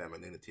obviously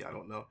femininity, I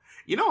don't know.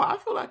 I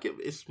feel like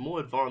it's more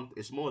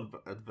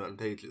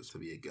advantageous to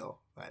be a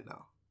girl right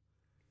now.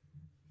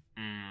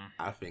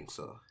 I think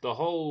so.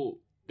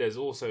 There's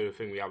also the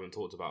thing we haven't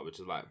talked about, which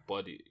is like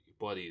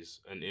bodies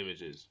and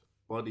images.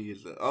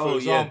 Bodies. For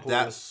example,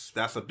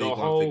 that's a big one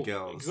for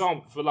girls.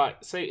 Example for,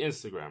 like, say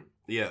Instagram.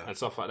 Yeah. And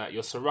stuff like that.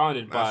 You're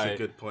surrounded by a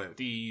good point.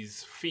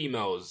 These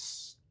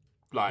females,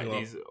 like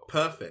these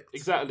perfect.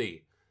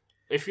 Exactly.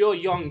 If you're a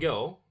young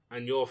girl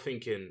and you're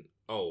thinking,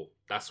 oh,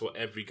 that's what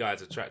every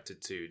guy's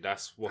attracted to,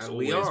 that's what's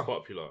always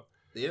popular.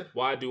 Yeah.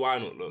 Why do I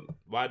not look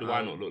like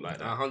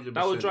that? 100%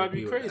 That would drive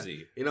you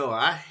crazy.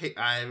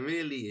 I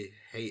really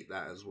hate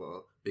that as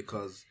well,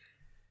 because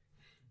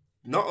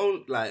not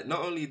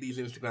only these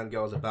Instagram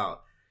girls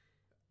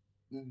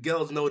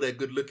girls know they're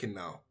good looking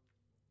now,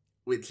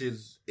 which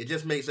is, it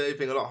just makes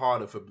everything a lot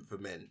harder for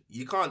men.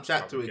 You can't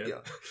chat to a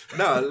girl.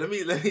 No, let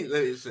me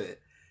say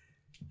it.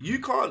 You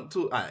can't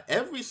talk.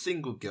 Every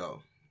single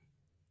girl,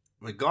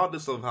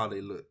 regardless of how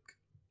they look,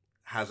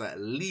 has at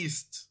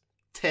least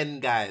 10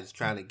 guys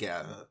trying to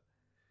get at her,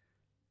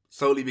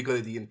 solely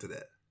because of the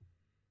internet.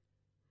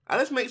 And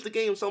this makes the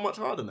game so much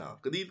harder now,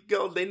 because these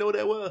girls, they know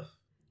their worth.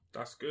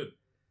 That's good.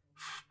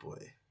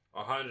 Boy.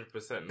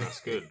 100%,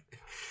 that's good.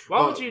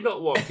 Why would you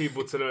not want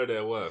people to know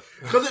their worth?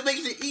 Because it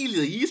makes it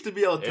easier. You used to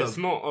be able to... It's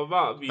not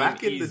about being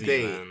back in easy, the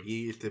day, man. you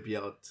used to be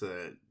able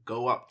to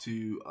go up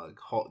to a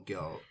hot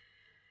girl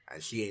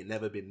and she ain't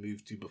never been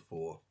moved to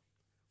before.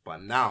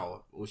 But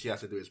now, all she has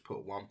to do is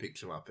put one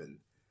picture up and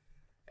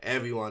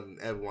everyone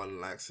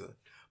likes her.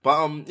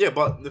 But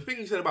but the thing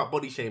you said about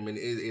body shaming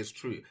is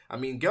true. I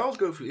mean, girls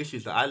go through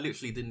issues that I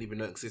literally didn't even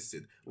know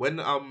existed. When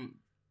I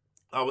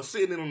was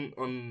sitting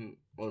on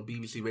a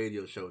BBC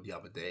radio show the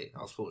other day,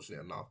 I was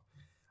fortunate enough,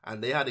 and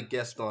they had a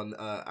guest on.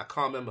 I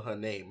can't remember her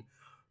name,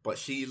 but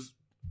she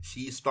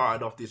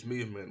started off this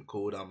movement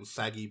called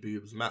Saggy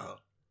Boobs Matter,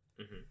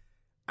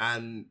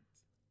 and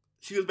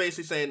she was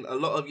basically saying a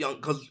lot of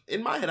because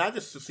in my head I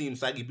just assumed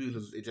saggy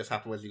boobs, it just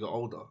happened as you got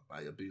older,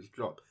 like your boobs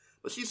drop.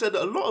 But she said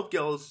that a lot of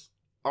girls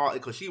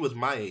because she was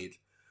my age,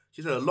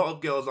 she said a lot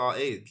of girls our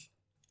age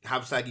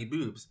have saggy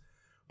boobs,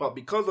 but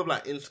because of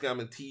like Instagram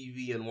and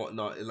TV and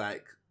whatnot,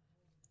 like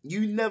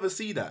you never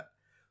see that,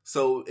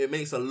 so it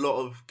makes a lot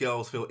of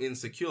girls feel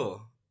insecure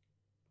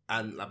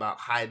and about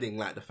hiding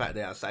like the fact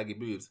they have saggy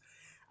boobs.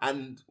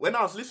 And when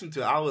I was listening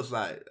to it, I was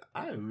like,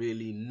 I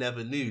really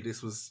never knew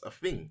this was a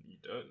thing. You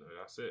don't know.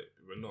 That's it.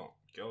 We're not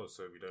girls,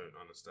 so we don't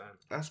understand.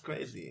 That's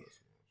crazy.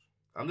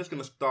 I'm just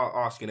gonna start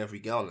asking every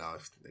girl now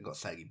if they got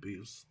saggy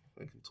boobs.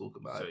 We can talk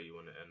about So it. you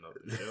want to end up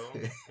in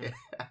jail?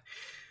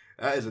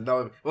 That is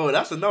another. Well,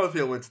 that's another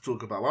thing I wanted to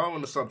talk about. While I'm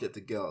on the subject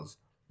of girls,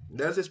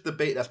 there's this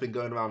debate that's been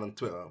going around on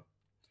Twitter.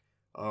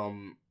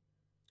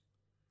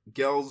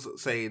 Girls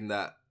saying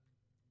that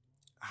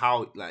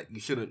how like you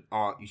shouldn't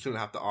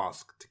have to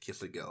ask to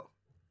kiss a girl,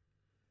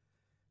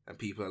 and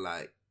people are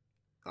like,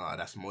 "Oh,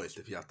 that's moist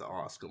if you have to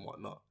ask and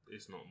whatnot."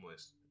 It's not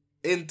moist.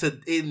 In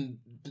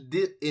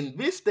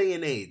this day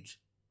and age,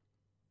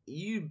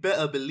 you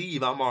better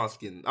believe I'm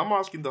asking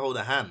to hold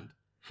a hand.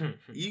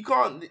 You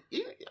can't.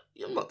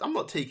 I'm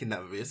not taking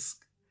that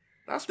risk.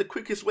 That's the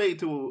quickest way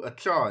to a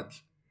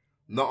charge.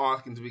 Not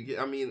asking to be.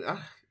 I mean,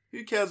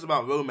 who cares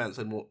about romance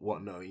and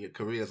what? No, your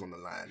career's on the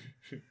line.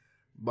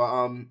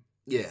 But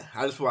yeah,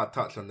 I just want to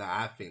touch on that.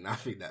 I think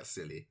that's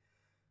silly.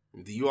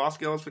 Do you ask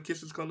girls for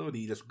kisses, Connor, or do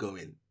you just go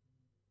in?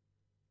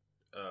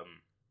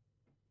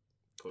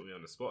 Put me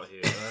on the spot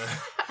here.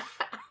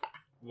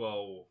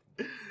 Well,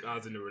 I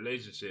was in a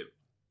relationship.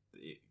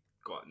 It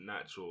got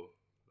natural.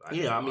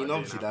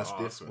 Obviously that's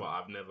different. But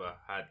I've never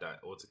had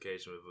that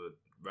altercation with a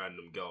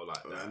random girl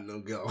like that.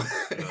 Random girl.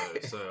 No,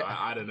 so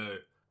I don't know.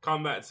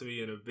 Come back to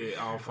me in a bit.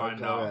 I'll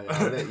find out.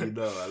 I'll let you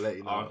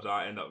know. After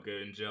I end up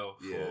going to jail.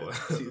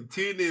 For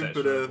Tune in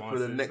for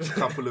the next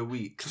couple of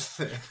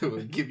weeks.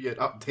 We'll give you an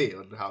update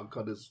on how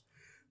Connor's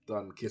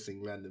done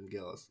kissing random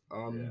girls.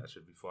 Yeah, that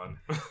should be fun.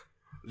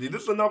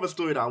 This is another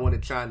story that I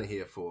wanted China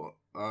here for.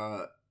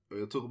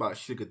 We'll talk about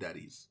sugar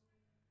daddies.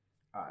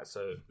 Alright,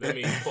 so let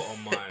me put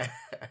on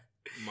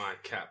my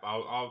cap.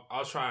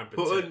 I'll try and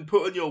pretend.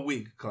 Put on your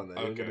wig, Connor.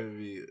 Okay. You're gonna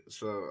be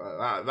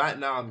right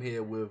now. I'm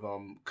here with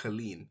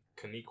Colleen.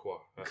 Kaniqua.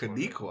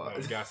 Kaniqua.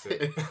 No, gas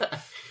it.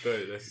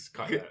 No, let's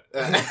cut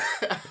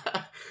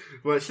that.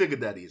 Well, sugar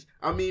daddies.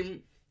 I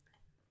mean,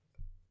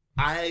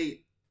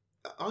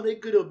 are they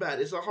good or bad?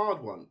 It's a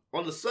hard one.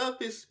 On the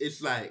surface,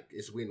 it's like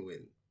it's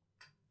win-win.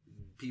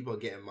 People are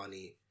getting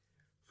money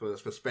for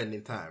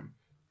spending time.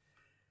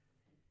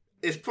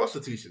 It's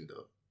prostitution,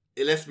 though.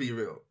 Let's be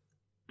real.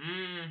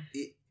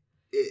 It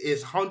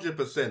is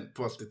 100%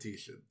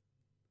 prostitution.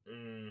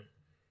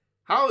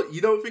 How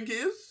you don't think it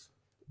is,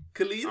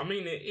 Khalid? I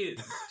mean, it is.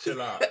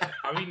 Chill out.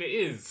 I mean, it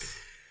is.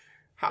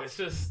 It's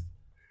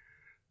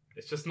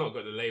just not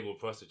got the label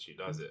prostitute,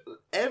 does it?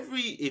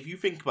 If you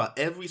think about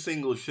every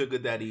single sugar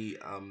daddy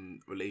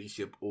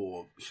relationship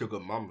or sugar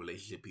mum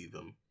relationship,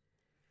 even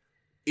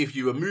if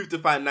you remove the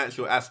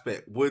financial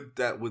aspect, would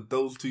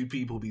those two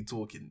people be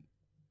talking?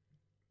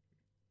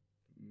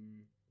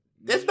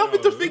 There's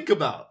nothing to think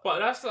about. But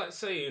that's like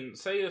saying,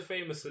 say a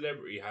famous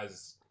celebrity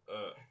has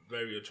a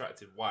very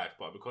attractive wife,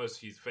 but because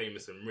he's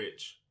famous and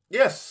rich,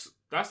 yes,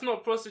 that's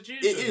not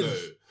prostitution. It is.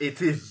 Though.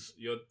 It is.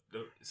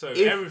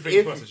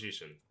 Everything's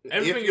prostitution.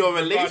 Everything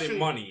regarding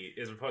money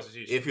is a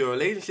prostitution. If your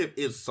relationship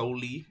is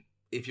solely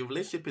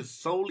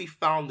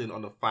founded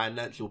on a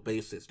financial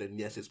basis, then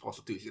yes, it's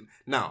prostitution.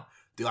 Now,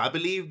 do I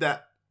believe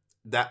that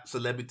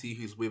celebrity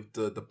who's with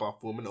the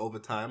buff woman over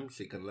time,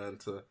 she can learn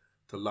to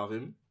love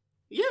him?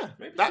 Yeah,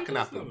 maybe that can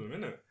happen. Love him,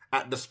 innit?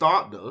 At the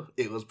start, though,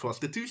 it was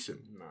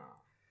prostitution. Nah.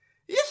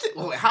 Yes,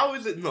 how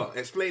is it not?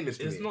 Explain this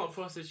to me. It's not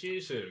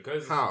prostitution.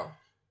 Cause how?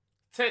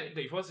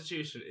 Technically,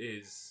 prostitution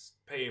is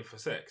paying for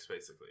sex,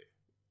 basically.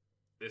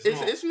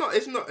 It's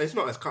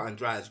not as cut and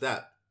dry as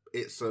that.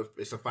 It's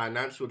a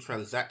financial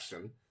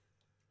transaction.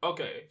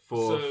 Okay.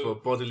 For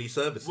bodily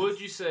services. Would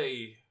you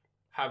say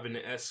having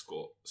an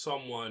escort,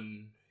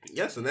 someone?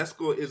 Yes, an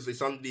escort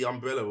it's under the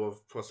umbrella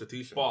of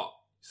prostitution. But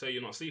so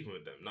you're not sleeping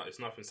with them. No, it's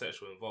nothing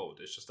sexual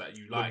involved. It's just that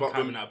you like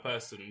having that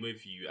person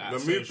with you.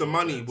 Remove the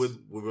money.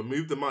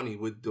 Remove the money.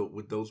 Would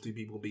those two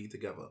people be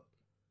together?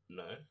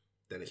 No.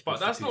 Then it's.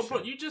 But that's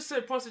not. You just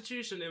said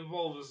prostitution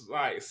involves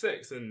like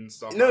sex and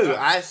stuff. No, like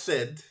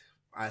that.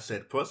 I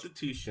said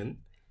prostitution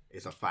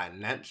is a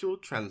financial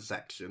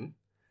transaction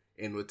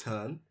in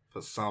return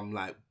for some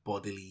like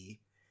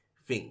bodily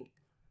thing.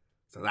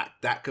 So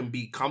that can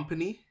be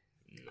company.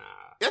 Nah.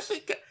 Yes,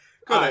 it can.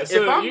 Right,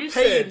 so if I'm you paying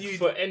said you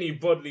for any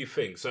bodily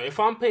thing, so if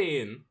I'm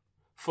paying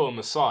for a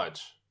massage,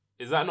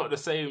 is that not the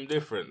same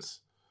difference?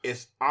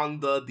 It's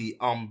under the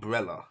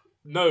umbrella.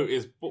 No,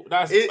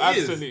 that's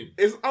absolutely.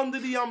 It's under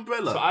the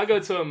umbrella. So I go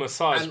to a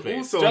massage And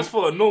place also- just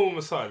for a normal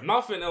massage,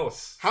 nothing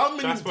else. Do you know how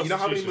many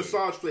prostitution.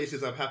 massage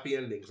places have happy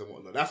endings and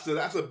whatnot? That's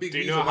a big. Do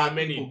you reason know why how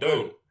many people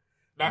don't? go.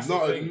 That's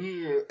Not the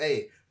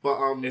thing. but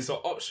It's an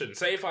option.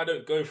 Say if I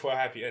don't go for a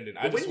happy ending,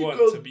 I But just when you want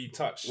go- to be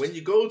touched. when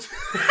you go to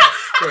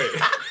Wait.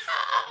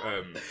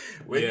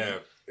 When yeah,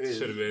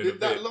 should have been a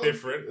bit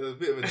different. A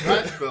bit of a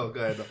dry spell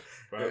going on.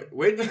 Right.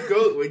 When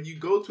you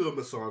go to a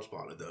massage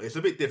parlor, though, it's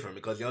a bit different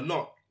because you're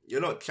not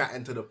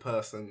chatting to the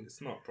person.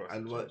 It's not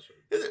And prostitution. what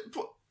is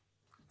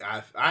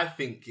it? I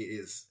think it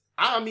is.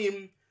 I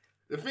mean,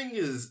 the thing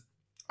is,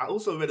 I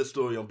also read a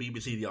story on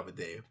BBC the other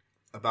day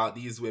about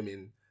these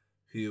women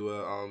who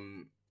were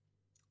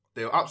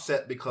they were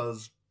upset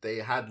because they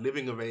had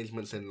living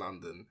arrangements in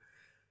London,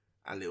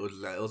 and it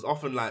was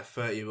often like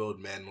 30-year-old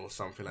men or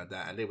something like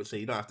that, and they would say,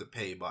 you don't have to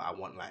pay, but I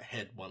want like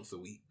head once a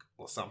week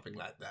or something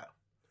like that.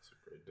 That's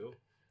a great deal.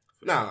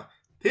 Now,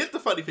 here's the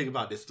funny thing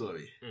about this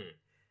story. Mm.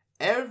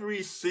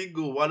 Every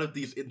single one of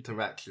these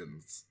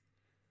interactions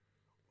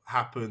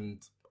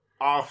happened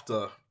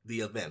after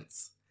the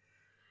events.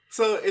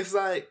 So it's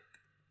like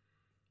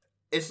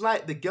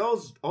the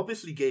girls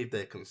obviously gave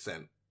their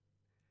consent.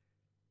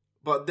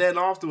 But then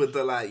afterwards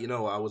they're like, you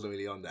know what, I wasn't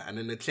really on that. And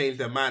then they changed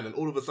their mind and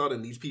all of a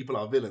sudden these people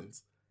are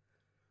villains.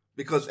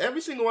 Because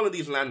every single one of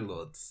these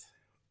landlords,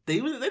 they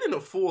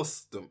didn't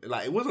force them.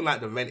 Like, it wasn't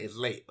like the rent is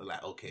late.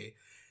 Like, okay,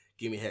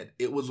 give me head.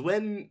 It was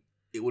when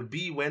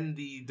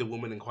the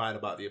woman inquired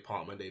about the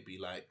apartment, they'd be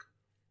like,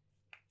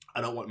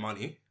 I don't want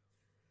money.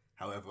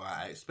 However,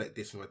 I expect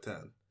this in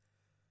return.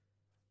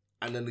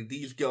 And then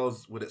these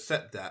girls would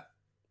accept that.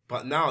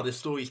 But now this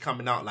story's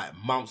coming out like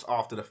months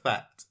after the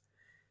fact.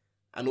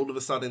 And all of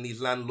a sudden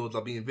these landlords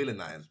are being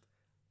villainized.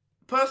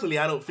 Personally,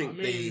 I don't think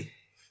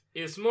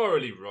it's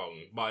morally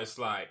wrong, but it's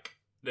like,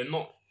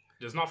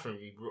 there's nothing,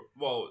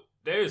 well,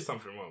 there is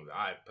something wrong with it,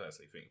 I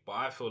personally think. But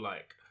I feel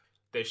like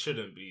they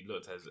shouldn't be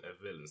looked as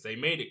villains. They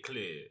made it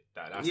clear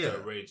that that's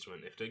the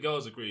arrangement. If the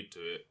girls agreed to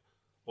it,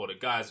 or the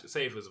guys,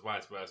 say if it was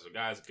vice versa, the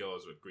guys and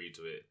girls agreed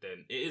to it,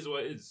 then it is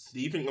what it is.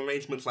 Do you think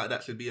arrangements like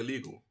that should be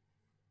illegal?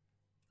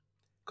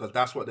 Because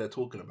that's what they're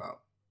talking about.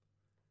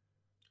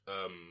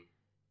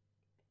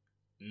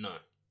 No.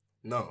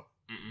 No?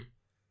 Mm-mm.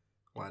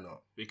 Why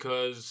not?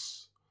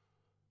 Because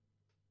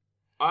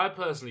I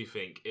personally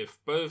think if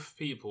both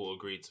people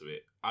agree to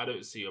it, I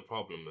don't see a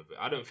problem with it.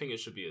 I don't think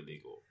it should be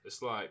illegal.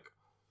 It's like,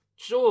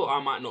 sure,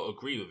 I might not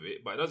agree with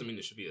it, but it doesn't mean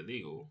it should be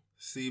illegal.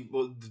 See,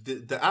 well,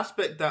 the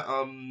aspect that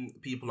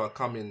people are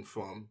coming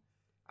from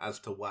as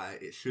to why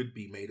it should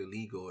be made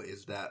illegal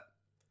is that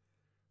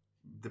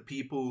the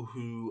people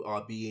who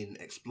are being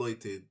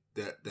exploited,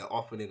 they're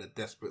often in a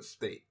desperate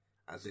state,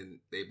 as in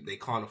they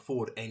can't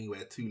afford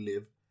anywhere to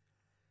live.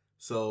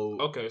 So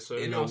okay, so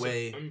in a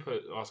way, let me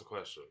ask a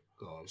question.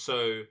 Go on.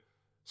 So,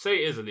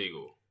 say it is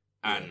illegal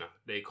and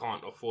they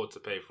can't afford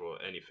to pay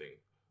for anything.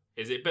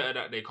 Is it better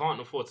that they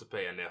can't afford to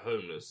pay and they're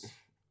homeless,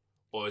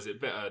 or is it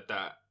better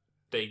that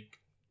they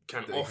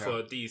can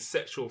offer these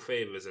sexual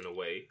favors in a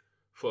way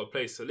for a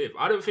place to live?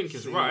 I don't think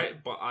it's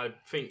right, but I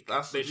think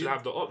they should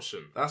have the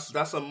option.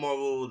 That's a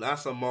moral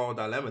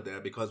dilemma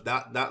there, because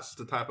that's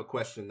the type of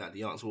question that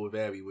the answer will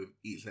vary with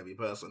each and every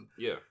person.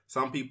 Yeah.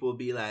 Some people will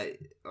be like,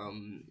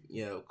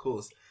 yeah, of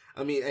course.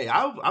 I mean, hey,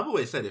 I've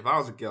always said if I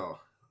was a girl,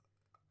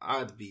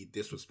 I'd be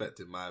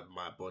disrespecting my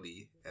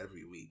body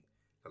every week.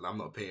 Because I'm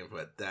not paying for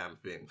a damn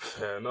thing.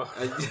 Fair enough.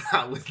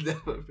 I would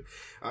never.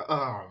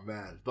 Oh,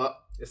 man. But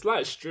it's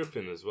like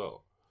stripping as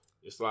well.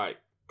 It's like,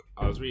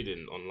 I was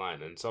reading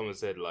online and someone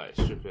said like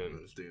stripping.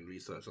 I was doing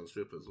research on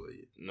strippers, were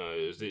you? No,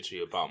 it was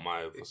literally about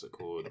my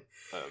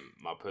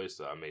my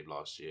poster I made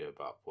last year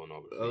about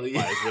pornography. Oh,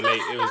 yeah. But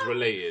it was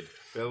related.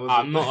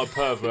 I'm not a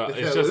pervert.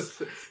 It's just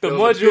the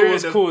module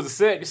was called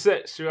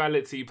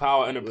Sexuality,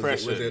 Power and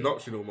Oppression. Was it an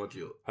optional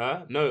module?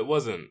 Huh? No, it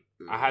wasn't.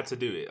 I had to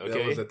do it, okay?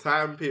 There was a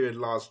time period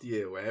last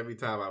year where every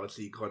time I would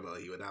see Connor,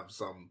 he would have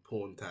some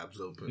porn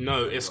tabs open.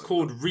 No, it's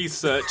called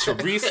research.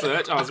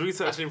 Research. I was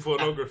researching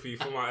pornography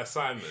for my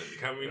assignment.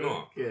 Can we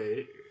not?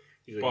 Okay.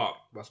 But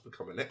must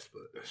become an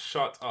expert.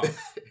 Shut up.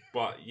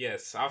 But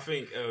yes, I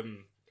think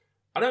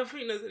I don't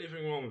think there's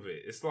anything wrong with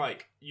it. It's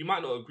like, you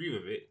might not agree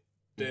with it,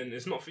 then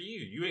it's not for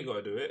you. You ain't got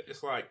to do it.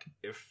 It's like,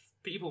 if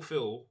people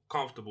feel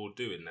comfortable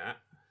doing that,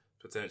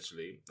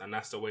 potentially, and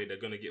that's the way they're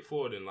going to get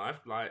forward in life,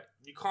 like,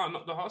 you can't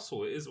knock the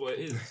hustle. It is what it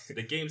is.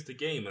 The game's the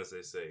game, as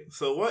they say.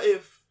 So what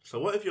if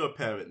you're a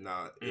parent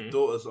now, your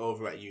daughter's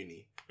over at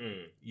uni,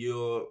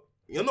 you're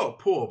not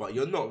poor, but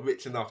you're not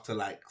rich enough to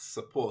like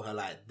support her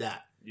like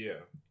that. Yeah.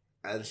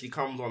 And she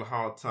comes on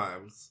hard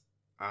times,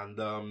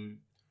 and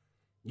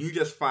you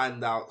just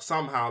find out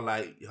somehow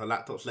like her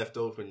laptop's left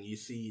open, you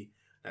see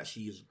that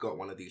she's got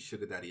one of these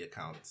sugar daddy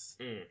accounts.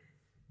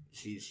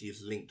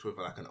 She's linked with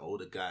like an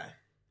older guy,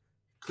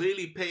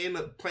 clearly paying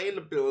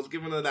the bills,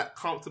 giving her that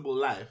comfortable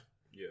life.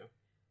 Yeah.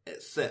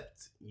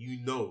 Except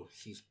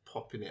she's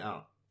popping it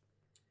out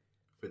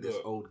for this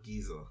old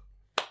geezer.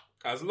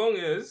 As long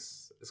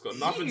as it's got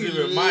nothing to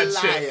do with my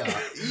check.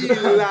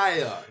 You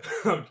liar.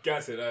 I'm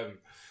guessing.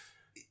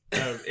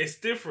 It's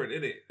different,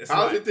 isn't it?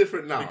 How's it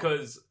different now?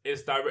 Because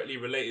it's directly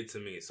related to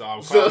me, so I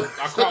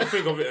can't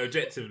think of it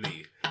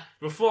objectively.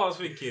 Before I was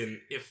thinking,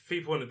 if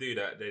people want to do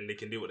that, then they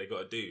can do what they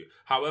got to do.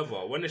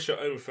 However, when it's your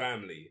own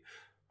family,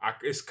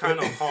 it's kind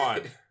of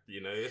hard.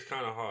 It's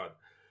kind of hard.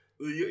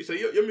 So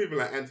you're moving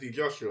like Anthony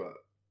Joshua.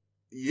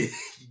 You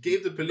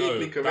gave the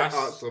politically correct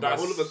answer, but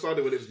all of a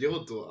sudden when it's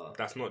your daughter.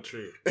 That's not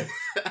true.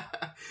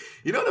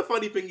 You know the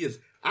funny thing is,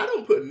 I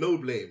don't put no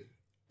blame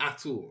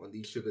at all on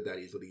these sugar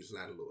daddies or these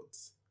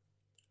landlords.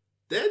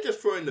 They're just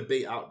throwing the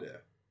bait out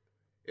there.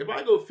 If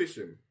I go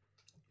fishing,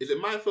 is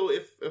it my fault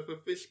if a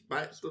fish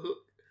bites the hook?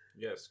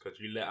 Yes, because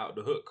you let out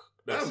the hook.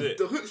 That's it.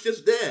 The hook's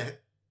just there.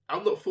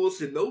 I'm not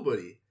forcing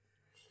nobody.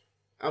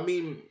 I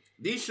mean,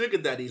 these sugar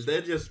daddies,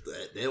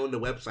 they're on the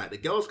website. The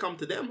girls come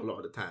to them a lot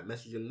of the time,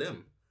 messaging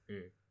them.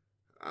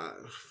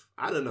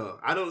 I don't know.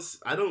 I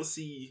don't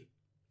see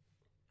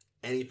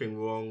anything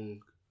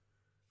wrong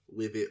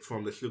with it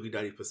from the sugar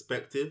daddy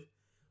perspective,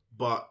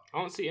 but I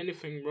don't see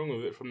anything wrong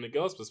with it from the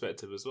girl's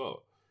perspective as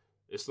well.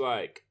 It's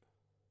like,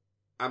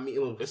 I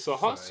mean, it's a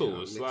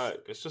hustle. It's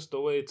like, it's just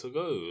the way to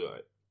go.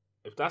 Like,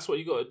 if that's what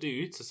you got to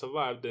do to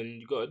survive, then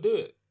you got to do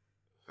it.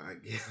 I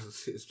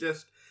guess it's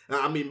just.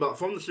 I mean, but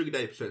from the sugar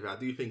daddy perspective, I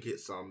do think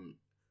it's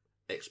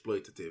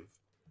exploitative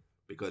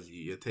because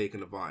you're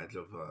taking advantage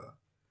of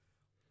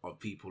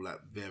people at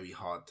very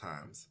hard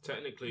times.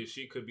 Technically,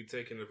 she could be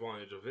taking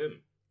advantage of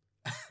him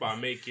by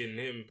making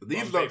him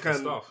these pay lot for can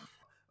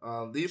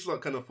stuff. These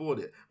lot can afford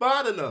it, but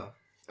I don't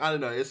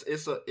know.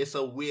 It's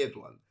a weird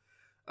one.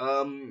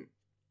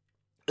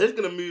 Let's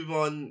gonna move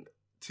on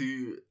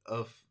to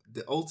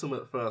the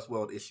ultimate first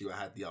world issue I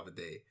had the other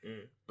day.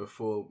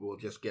 Before we'll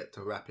just get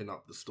to wrapping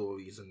up the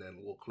stories and then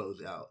we'll close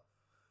it out.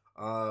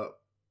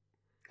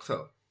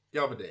 So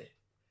the other day,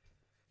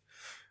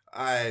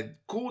 I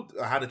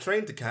had a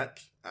train to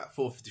catch at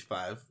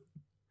 4:55.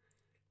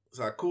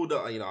 So I called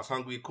up. I was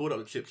hungry. Called up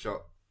the chip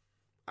shop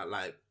at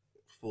like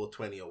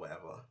 4:20 or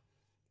whatever.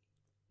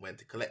 Went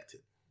to collect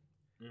it.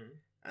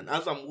 And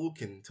as I'm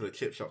walking to the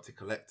chip shop to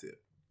collect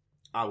it,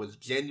 I was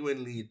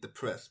genuinely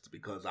depressed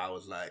because I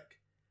was like,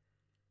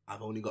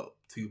 I've only got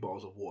 2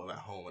 bottles of water at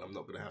home and I'm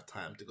not going to have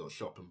time to go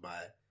shop and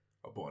buy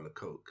a bottle of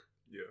Coke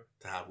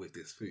to have with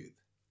this food.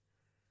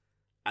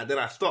 And then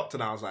I stopped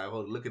and I was like,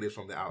 oh, look at this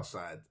from the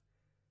outside.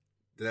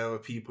 There are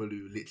people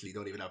who literally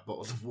don't even have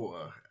bottles of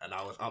water. And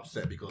I was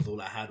upset because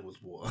all I had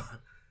was water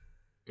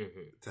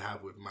to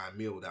have with my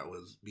meal that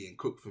was being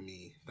cooked for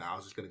me that I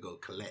was just going to go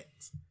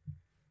collect.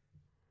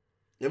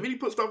 It really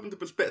put stuff into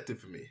perspective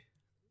for me.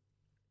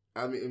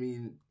 I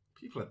mean,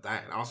 people are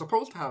dying. I was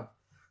supposed to have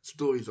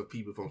stories of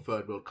people from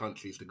third world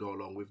countries to go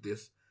along with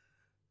this,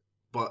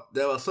 but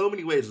there are so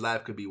many ways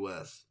life could be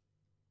worse.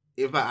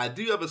 In fact, I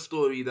do have a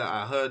story that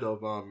I heard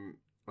of. I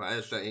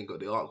actually ain't got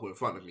the article in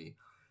front of me.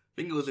 I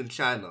think it was in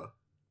China.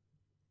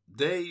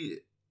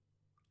 They're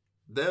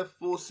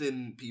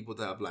forcing people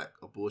to have like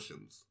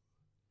abortions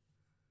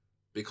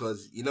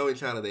because in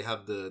China they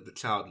have the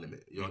child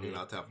limit. You're only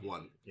allowed to have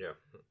one. Yeah,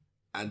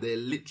 and they're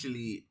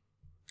literally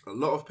a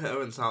lot of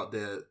parents out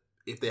there.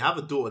 If they have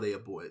a daughter, they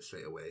abort it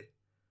straight away.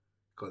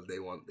 Because they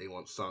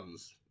want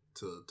sons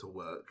to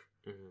work.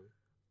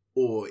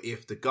 Or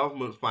if the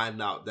government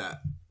find out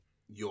that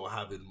you're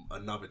having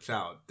another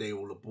child, they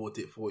will abort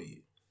it for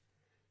you.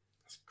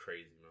 That's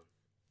crazy, man.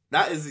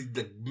 That is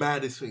the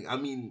maddest thing. I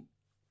mean,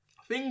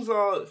 things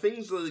are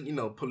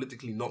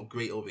politically not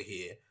great over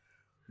here,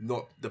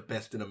 not the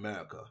best in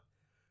America,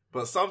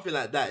 but something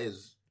like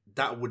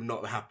that would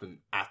not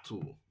happen at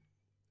all.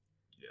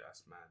 Yeah,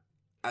 that's mad.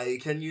 I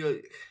can't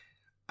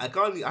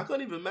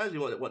even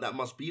imagine what that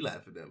must be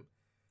like for them.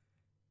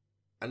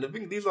 And the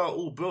thing, these are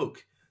all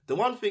broke. The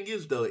one thing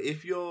is though,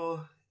 if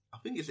you're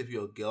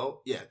a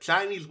girl,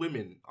 Chinese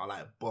women are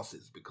like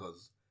bosses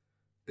because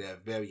they're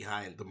very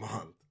high in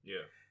demand.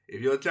 Yeah.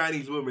 If you're a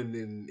Chinese woman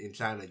in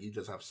China, you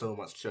just have so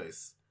much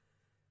choice.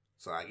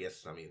 So I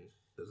guess,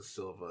 there's a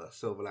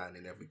silver line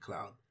in every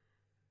cloud.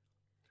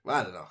 Well,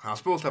 I don't know. I was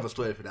supposed to have a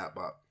story for that,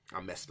 but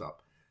I messed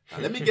up. Now,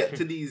 let me get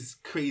to these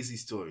crazy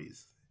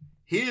stories.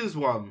 Here's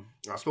one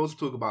I was supposed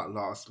to talk about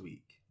last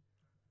week,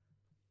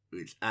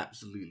 which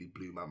absolutely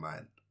blew my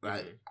mind.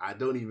 Like, I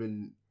don't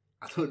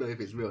know if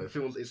it's real.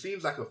 It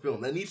seems like a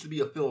film. There needs to be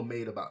a film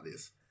made about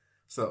this.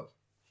 So,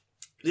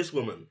 this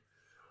woman,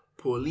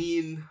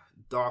 Pauline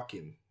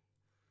Darkin,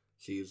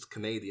 she's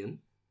Canadian,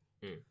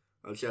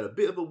 and she had a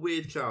bit of a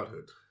weird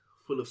childhood,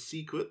 full of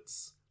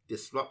secrets,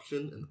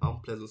 disruption, and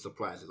unpleasant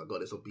surprises. I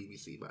got this on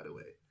BBC, by the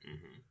way.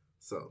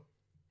 So,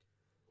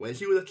 when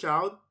she was a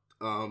child,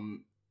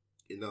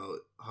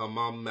 her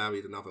mom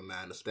married another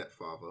man, a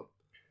stepfather,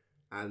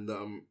 and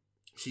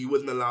she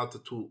wasn't allowed to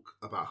talk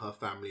about her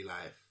family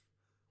life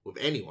with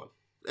anyone.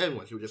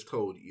 She was just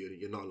told,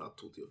 you're not allowed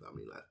to talk to your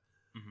family life.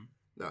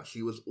 Now,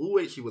 she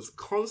was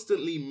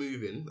constantly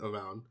moving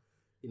around.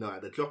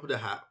 At the drop of the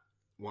hat,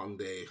 one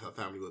day her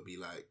family would be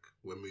like,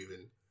 we're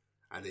moving,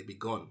 and they'd be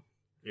gone.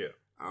 Yeah.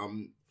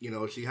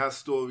 She has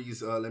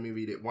stories, let me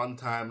read it. One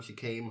time she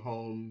came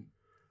home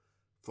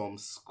from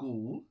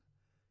school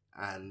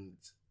and,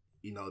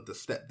 the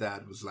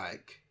stepdad was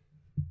like,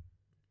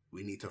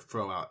 we need to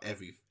throw out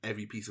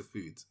every piece of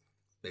food.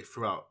 They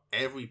threw out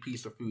every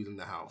piece of food in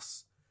the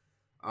house.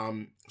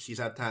 She's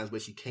had times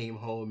where she came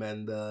home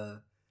and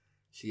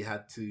they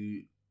had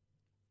to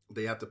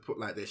put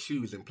like their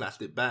shoes in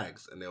plastic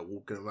bags and they're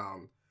walking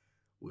around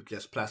with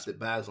just plastic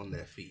bags on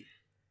their feet.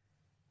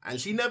 And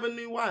she never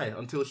knew why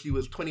until she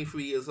was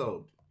 23 years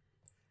old.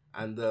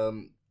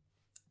 And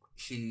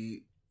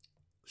she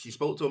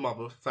spoke to her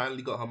mother,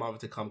 finally got her mother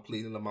to come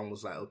clean, and the mum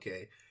was like,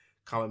 okay,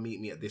 come and meet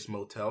me at this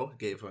motel.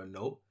 Gave her a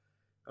note.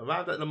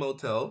 Arrived at the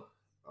motel,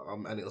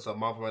 and it was her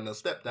mother and her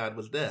stepdad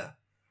was there.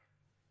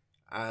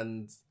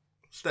 And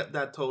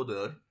stepdad told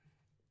her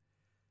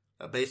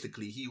that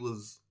basically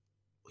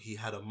he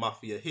had a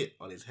mafia hit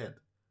on his head.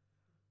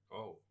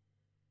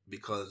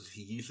 because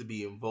he used to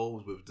be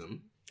involved with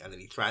them, and then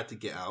he tried to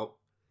get out,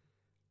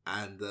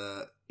 and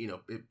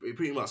it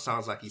pretty much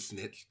sounds like he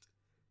snitched,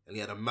 and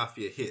he had a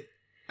mafia hit,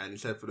 and he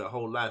said for their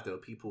whole life there were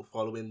people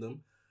following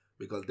them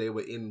because they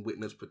were in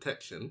witness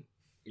protection.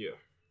 Yeah.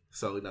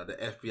 So the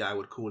FBI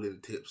would call in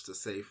tips to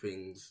say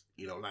things,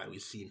 like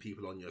we've seen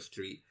people on your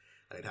street,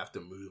 and they'd have to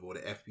move, or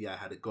the FBI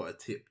had got a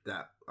tip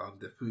that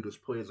the food was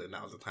poisoned.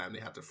 That was the time they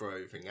had to throw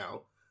everything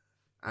out,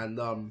 and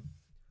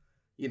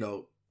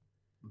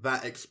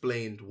that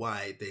explained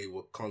why they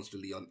were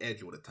constantly on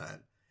edge all the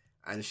time.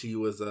 And she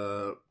was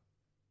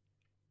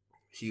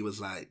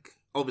like,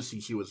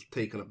 obviously she was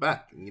taken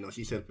aback. And,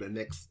 she said for the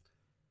next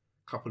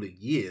couple of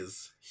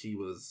years, she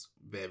was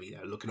very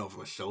looking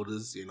over her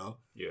shoulders,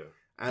 Yeah.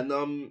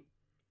 And,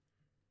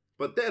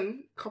 but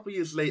then a couple of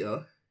years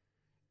later,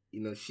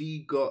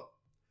 she got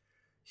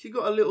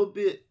a little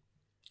bit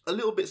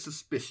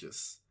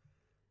suspicious,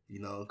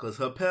 because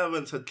her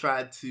parents had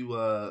tried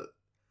to,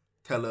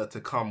 tell her to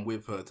come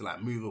with her to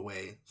move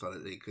away so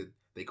that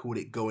they called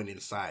it going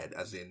inside,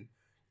 as in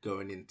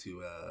going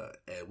into a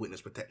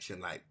witness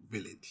protection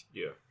village.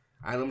 Yeah.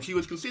 And she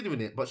was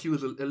considering it, but she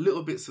was a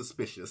little bit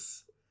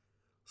suspicious.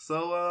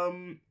 So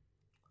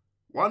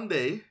one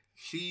day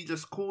she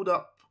just called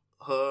up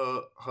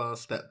her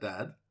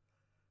stepdad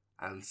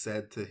and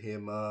said to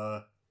him,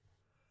 I've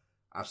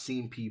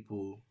seen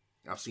people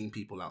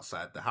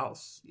outside the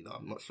house.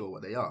 I'm not sure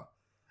what they are.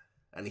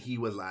 And he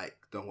was like,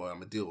 don't worry, I'm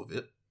gonna deal with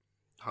it.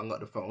 Hung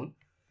up the phone.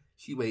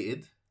 She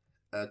waited.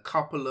 A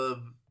couple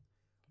of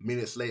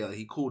minutes later,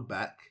 he called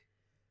back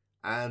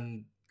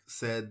and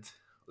said,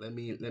 "Let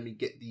me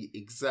get the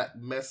exact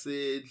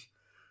message."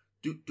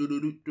 He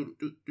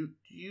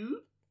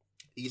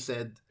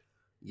said,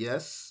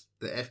 "Yes,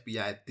 the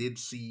FBI did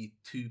see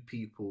 2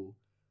 people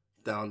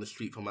down the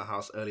street from her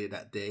house earlier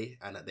that day,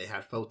 and that they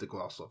had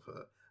photographs of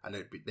her, and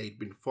they'd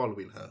been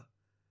following her."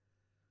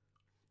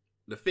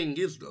 The thing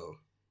is, though,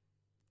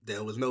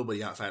 there was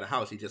nobody outside the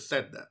house. He just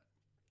said that.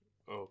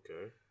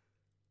 Okay.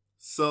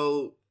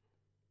 So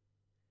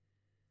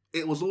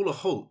it was all a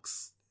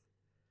hoax.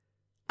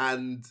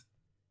 And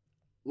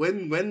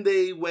when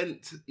they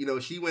went,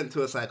 she went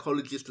to a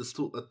psychologist to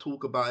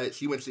talk about it.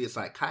 She went to see a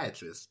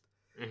psychiatrist.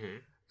 Mm-hmm.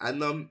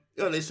 And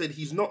they said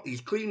he's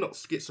clearly not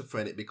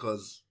schizophrenic,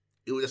 because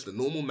it was just a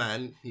normal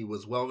man. He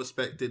was well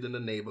respected in the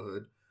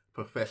neighborhood,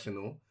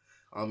 professional.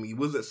 He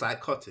wasn't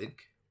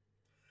psychotic.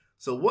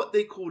 So what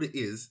they called it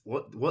is,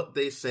 what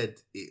they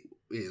said it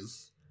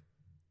is,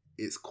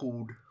 it's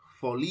called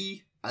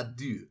folie à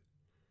deux.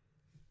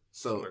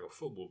 So like a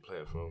football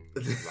player from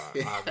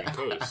Ivory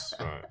Coast.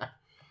 Right.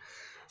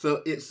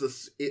 So it's a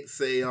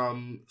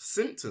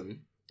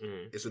symptom.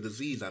 Mm-hmm. It's a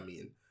disease,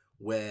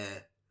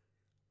 where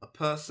a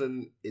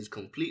person is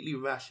completely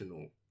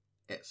rational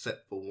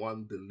except for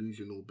one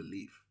delusional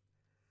belief.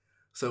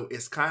 So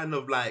it's kind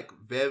of like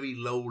very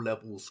low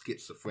level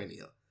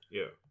schizophrenia.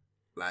 Yeah.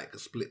 Like a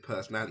split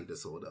personality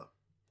disorder.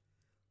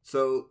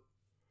 So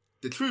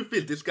the truth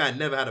is, this guy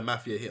never had a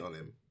mafia hit on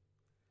him.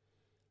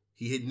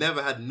 He had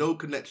never had no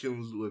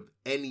connections with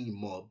any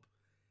mob.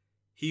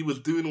 He was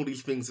doing all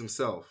these things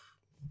himself.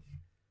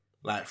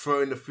 Like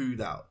throwing the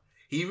food out.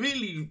 He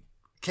really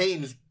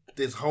changed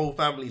this whole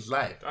family's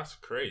life. That's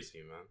crazy,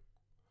 man.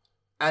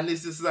 And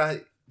it's just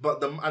like,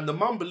 the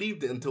mum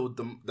believed it until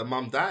the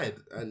mum died.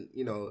 And,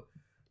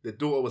 the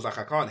daughter was like,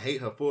 I can't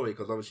hate her for it,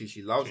 because obviously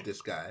she loves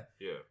this guy.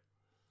 Yeah.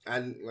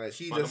 And but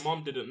the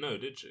mum didn't know,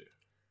 did she?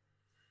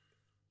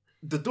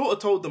 The daughter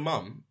told the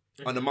mum,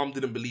 and the mum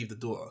didn't believe the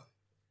daughter.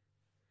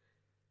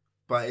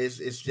 But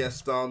it's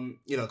just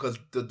because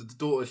the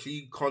daughter,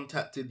 she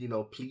contacted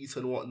police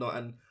and whatnot,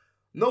 and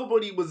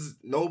nobody,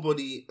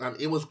 and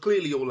it was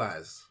clearly all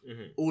lies.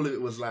 Mm-hmm. All of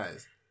it was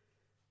lies.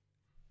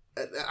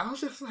 And I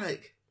was just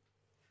like,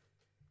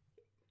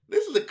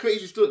 this is a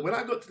crazy story. When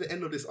I got to the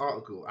end of this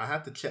article, I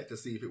had to check to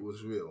see if it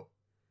was real,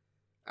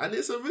 and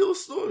it's a real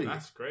story.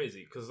 That's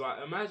crazy, because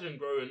imagine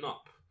growing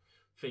up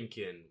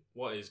thinking,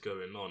 what is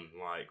going on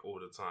all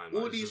the time?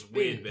 All it's these just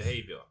weird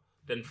behaviour.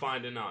 Then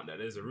finding out that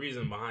there's a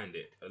reason behind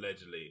it,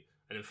 allegedly,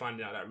 and then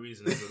finding out that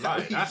reason is a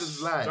lie.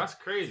 That's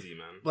crazy,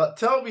 man. But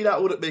tell me that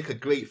wouldn't make a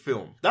great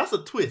film. That's a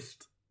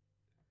twist.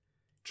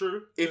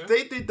 True. If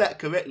they did that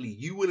correctly,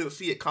 you wouldn't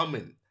see it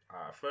coming.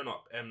 Phone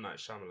up M. Night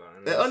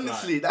Shyamalan.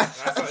 Honestly,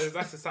 that's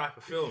the type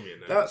of film,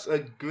 That's a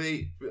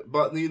great...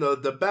 But,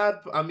 the bad...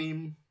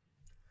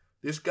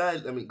 this guy...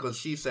 because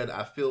she said,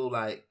 I feel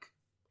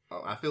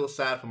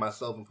sad for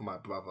myself and for my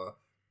brother.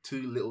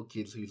 2 little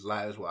kids whose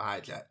lives were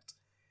hijacked.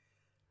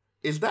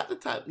 Is that the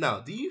type... Now,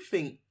 do you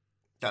think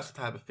that's the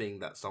type of thing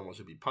that someone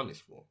should be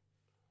punished for?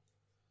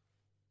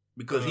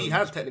 Because he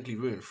has technically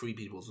ruined 3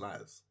 people's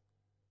lives.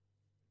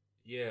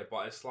 Yeah,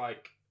 but it's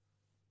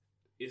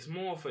it's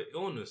more of an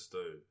illness,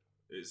 though,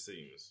 it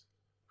seems.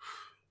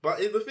 But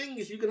the thing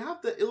is, you can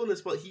have the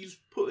illness, but he's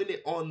putting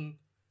it on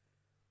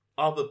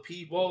other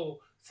people. Well,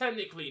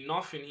 technically,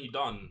 nothing he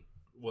done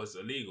was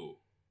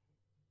illegal.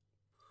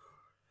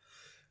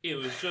 It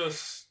was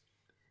just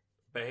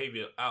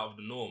behavior out of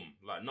the norm.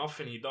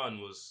 Nothing he done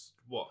was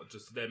what?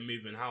 Just them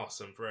moving house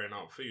and throwing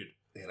out food.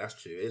 Yeah, that's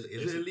true. Is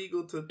it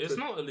illegal to? It's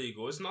not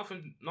illegal. It's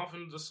nothing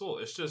of the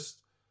sort. It's just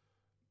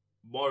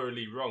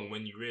morally wrong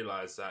when you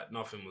realise that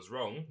nothing was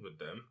wrong with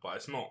them, but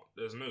it's not.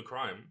 There's no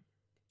crime.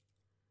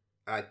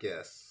 I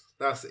guess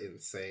that's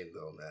insane,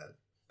 though, man.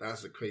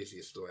 That's the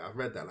craziest story. I've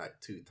read that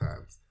like 2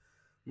 times.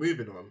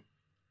 Moving on.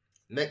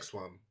 Next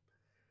one.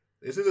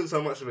 This isn't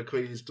so much of a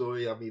crazy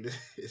story. I mean,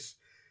 it's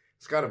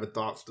kind of a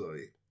dark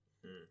story.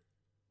 Mm.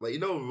 But you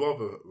know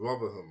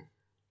Rotherham?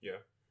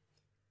 Yeah.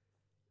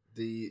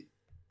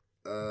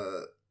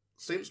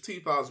 Since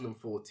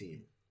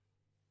 2014,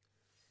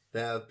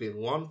 there have been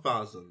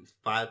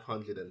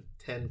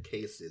 1,510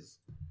 cases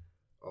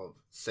of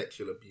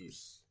sexual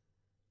abuse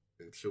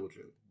in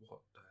children.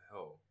 What the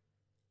hell?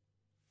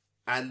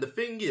 And the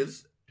thing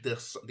is,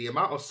 the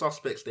amount of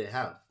suspects they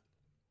have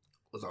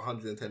was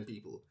 110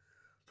 people.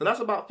 So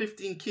that's about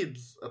 15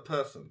 kids a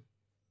person.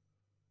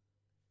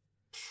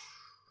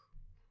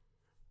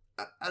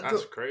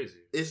 That's crazy.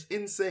 It's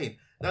insane.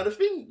 Now, the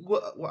thing,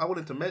 what I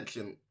wanted to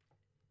mention,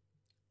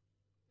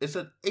 is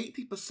that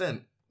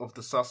 80% of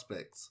the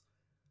suspects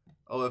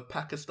are of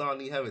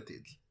Pakistani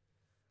heritage.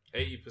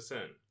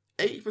 80%?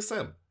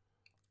 80%.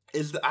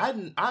 I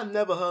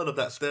never heard of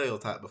that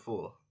stereotype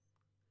before.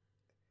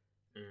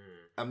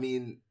 Mm. I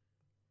mean,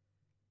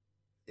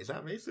 is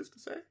that racist to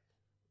say?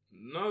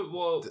 No,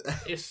 well,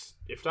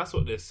 if that's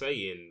what they're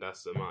saying,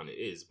 that's the amount it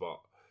is. But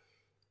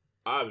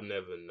I've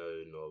never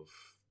known of.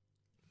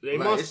 They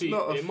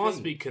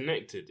must be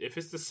connected. If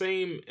it's the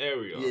same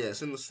area, yeah,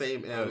 it's in the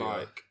same area.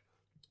 Like,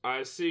 I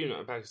assume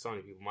that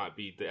Pakistani people might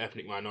be the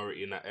ethnic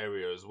minority in that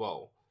area as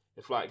well.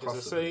 If it's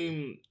the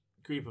same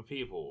group of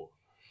people.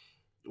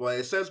 Well,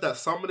 it says that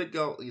some of the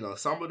girls,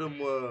 some of them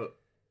were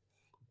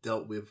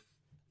dealt with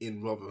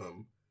in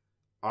Rotherham,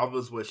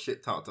 others were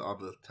shipped out to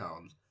other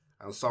towns,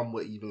 and some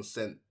were even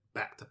sent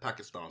back to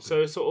Pakistan.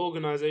 So it's an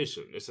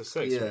organisation. It's a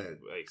sex ring,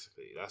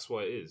 basically. That's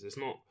what it is. It's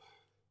not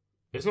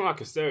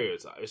like a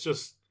stereotype. It's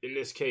just, in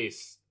this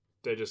case,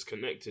 they're just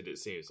connected, it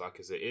seems. Like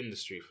it's an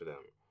industry for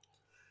them.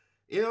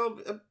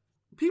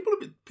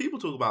 People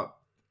talk about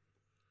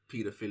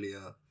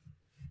paedophilia,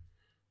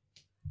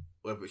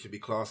 whether it should be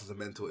classed as a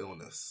mental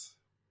illness.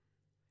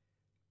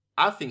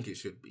 I think it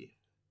should be.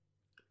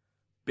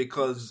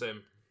 Because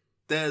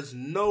there's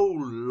no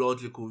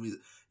logical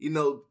reason.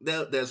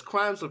 There's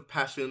crimes of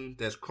passion,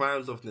 there's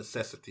crimes of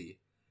necessity.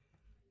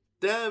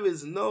 There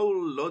is no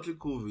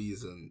logical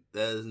reason,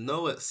 there's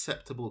no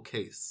acceptable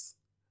case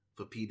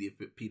for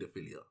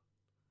paedophilia.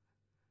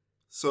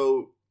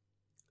 So,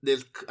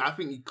 I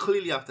think you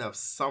clearly have to have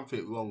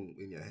something wrong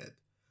in your head.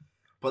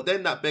 But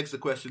then that begs the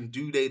question,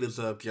 do they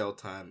deserve jail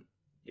time?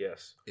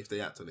 Yes. If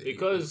they act on it.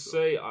 Because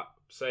say I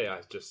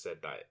just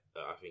said that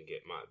I think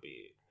it might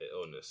be an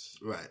illness.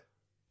 Right.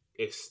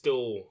 It's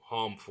still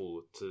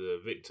harmful to the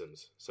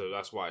victims. So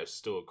that's why it's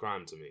still a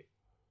crime to me.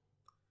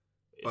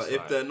 But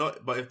if they're not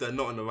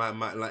in the right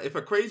mind, like if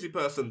a crazy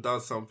person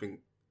does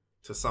something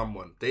to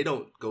someone, they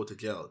don't go to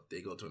jail,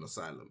 they go to an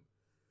asylum.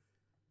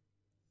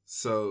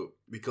 So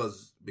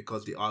because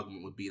the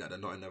argument would be that they're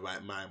not in the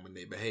right mind when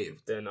they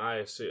behave. Then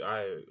I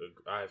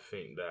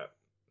think that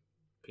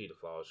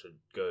paedophiles should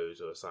go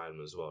to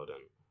asylum as well.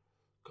 Then,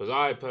 because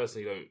I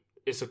personally don't.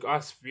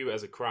 I view it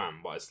as a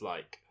crime, but it's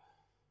like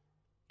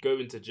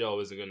going to jail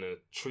isn't going to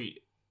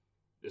treat.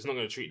 It's not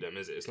going to treat them,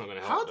 is it? It's not going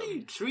to help them. How do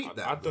you treat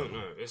that? I don't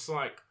know. It's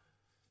like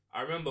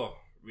I remember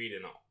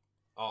reading an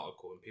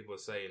article and people were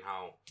saying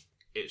how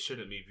it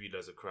shouldn't be viewed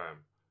as a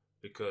crime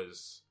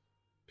because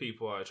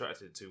people are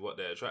attracted to what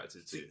they're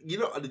attracted to. You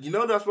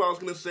know that's what I was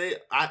going to say.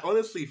 I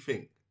honestly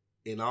think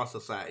in our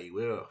society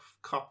we're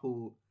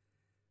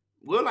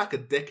like a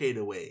decade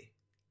away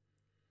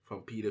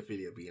from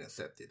paedophilia being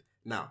accepted.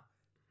 Now,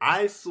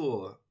 I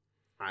saw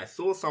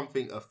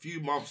something a few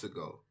months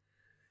ago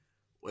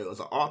where it was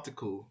an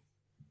article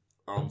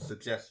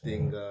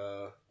suggesting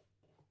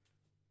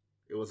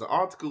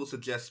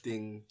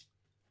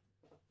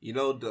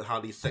how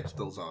these sex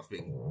dolls are a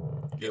thing.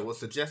 It was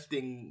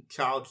suggesting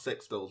child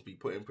sex dolls be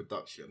put in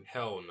production.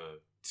 Hell no.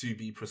 To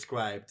be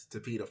prescribed to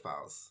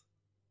paedophiles.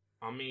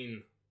 I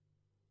mean,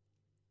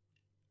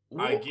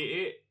 what? I get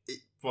it,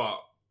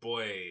 but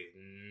boy,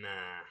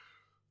 nah.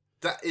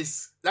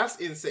 That's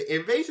insane.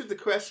 It raises the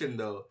question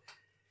though.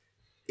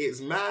 It's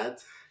mad,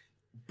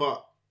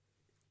 but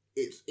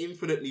it's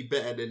infinitely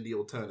better than the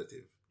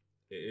alternative.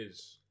 It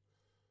is.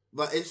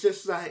 But it's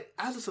just like,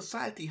 as a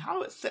society,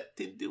 how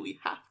accepting do we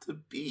have to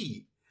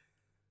be?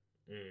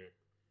 Mm.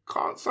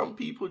 Can't some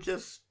people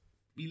just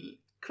be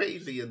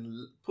crazy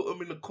and put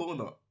them in the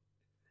corner?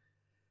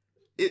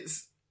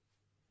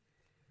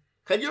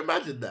 Can you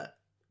imagine that?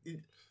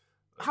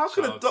 How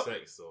can a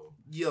sex though?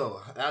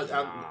 Yo, nah,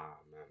 man,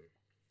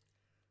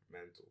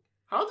 mental.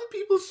 How do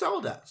people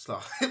sell that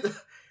stuff?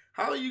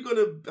 How can you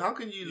live?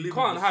 You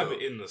can't have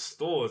it in the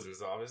stores and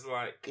stuff. It's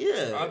like,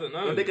 I don't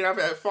know. But they can have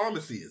it at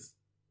pharmacies.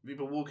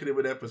 People walking in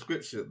with their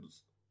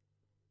prescriptions.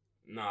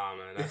 Nah,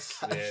 man,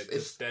 that's It's-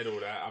 just dead all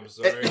that. I'm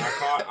sorry, I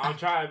can't. I'm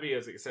trying to be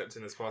as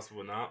accepting as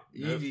possible now.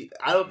 Nope.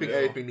 I don't think No.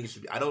 everything needs to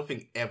be. I don't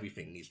think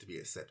everything needs to be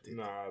accepted.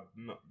 Nah,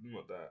 not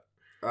that.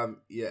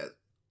 Yeah.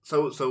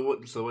 So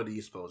what do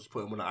you suppose?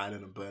 Put him on an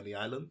island and burn the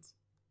island?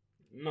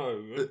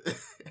 No,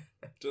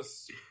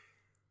 just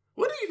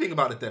What do you think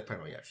about the death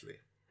penalty? Actually,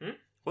 Hmm?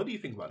 What do you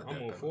think about the death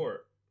I'm all penalty? for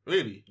it.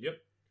 Really?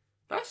 Yep.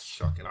 That's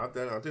shocking. I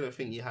didn't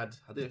think you had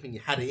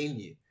it in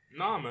you.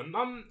 Nah, man,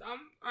 I'm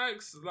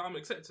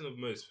accepting of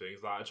most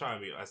things. Like I try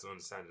and be as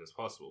understanding as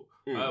possible.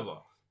 Mm. However,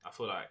 I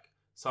feel like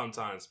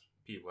sometimes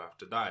people have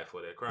to die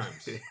for their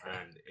crimes,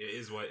 and it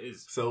is what it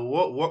is. So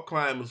what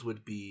crimes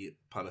would be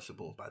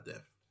punishable by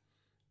death?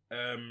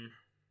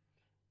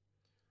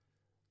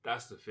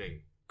 That's the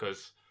thing,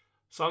 because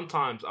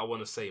sometimes I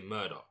want to say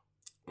murder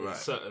in Right.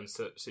 certain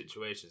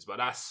situations, but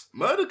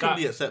Murder can that-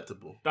 be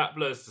acceptable. that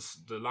blurs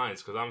the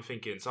lines. Because I'm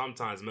thinking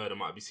sometimes murder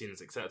might be seen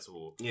as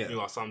acceptable, Yeah.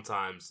 meanwhile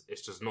sometimes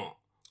it's just not.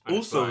 And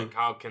Also- it's like,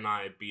 how can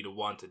I be the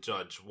one to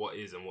judge what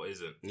is and what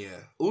isn't?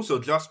 Yeah. Also,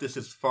 justice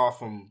is far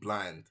from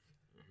blind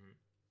Mhm.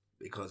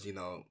 because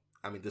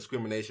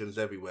discrimination is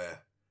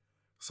everywhere.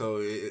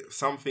 So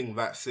something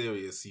that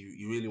serious,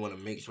 you really want to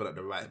make sure that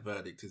the right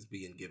verdict is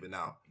being given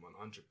out.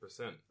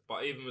 100%.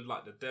 But even with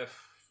like the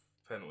death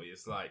penalty,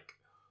 it's like,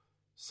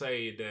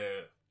 say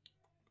they're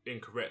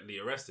incorrectly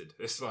arrested.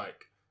 It's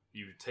like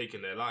you've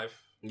taken their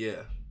life.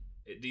 Yeah.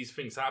 These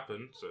things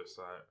happen, so it's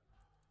like,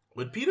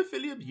 With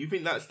paedophilia, do you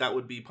think that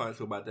would be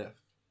punishable by death?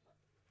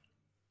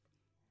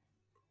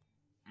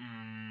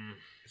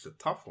 It's a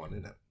tough one,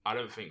 isn't it? I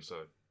don't think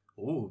so.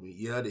 Oh,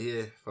 you heard it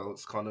here,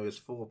 folks. Connor is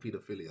for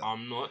paedophilia.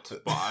 I'm not,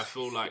 but I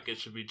feel like it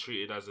should be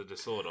treated as a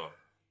disorder.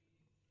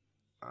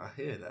 I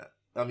hear that.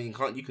 I mean,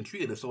 you can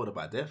treat a disorder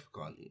by death,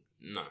 can't you?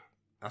 No.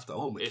 That's the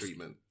ultimate It's-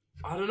 treatment.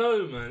 I don't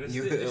know, man.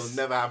 It'll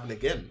never happen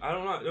again. I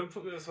don't know. Don't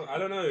put me on the spot. I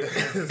don't know.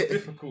 It's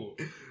difficult.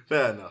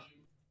 Fair enough.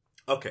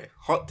 Okay,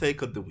 hot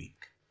take of the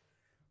week.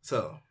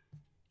 So,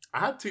 I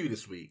had two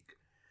this week.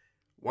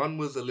 One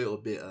was a little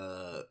bit,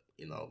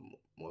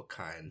 more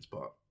kind,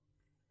 but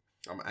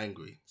I'm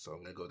angry, so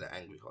I'm gonna go the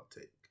angry hot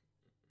take.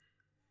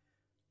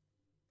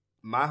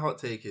 My hot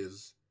take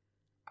is,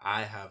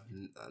 I have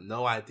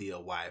no idea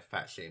why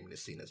fat shaming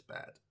is seen as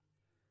bad.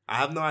 I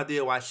have no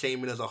idea why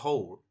shaming as a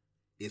whole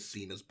is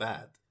seen as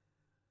bad.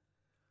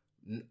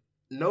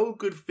 No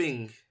good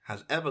thing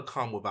has ever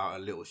come without a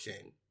little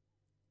shame.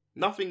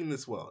 Nothing in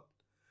this world.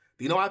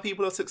 Do you know why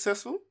people are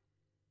successful?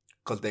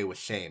 Because they were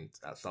shamed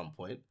at some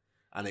point,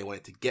 and they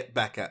wanted to get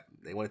back at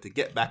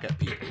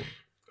people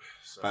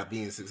by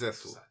being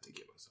successful. Just had to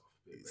get myself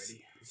a bit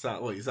ready.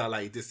 You sound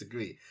like you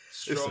disagree.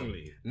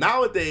 Strongly.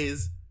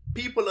 Nowadays,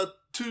 people are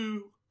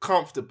too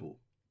comfortable.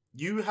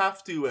 You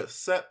have to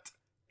accept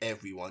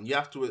everyone. You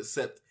have to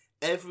accept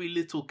every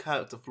little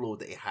character flaw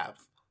they have.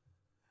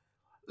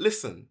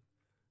 Listen,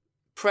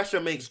 pressure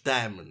makes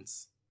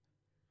diamonds.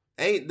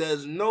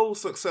 There's no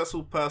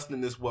successful person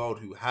in this world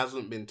who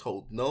hasn't been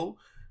told no,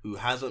 who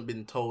hasn't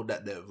been told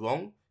that they're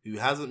wrong, who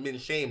hasn't been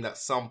shamed at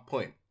some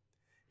point.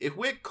 If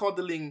we're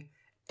coddling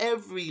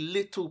every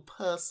little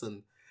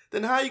person,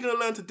 then how are you going to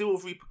learn to deal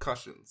with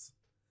repercussions?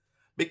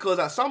 Because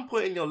at some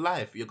point in your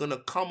life, you're going to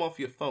come off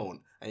your phone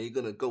and you're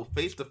going to go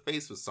face to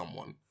face with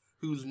someone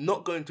who's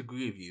not going to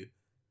agree with you.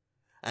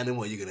 And then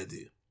what are you going to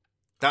do?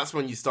 That's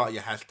when you start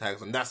your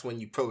hashtags, and that's when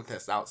you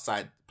protest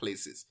outside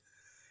places.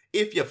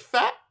 If you're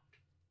fat,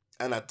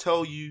 and I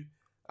tell you,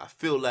 I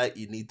feel like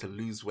you need to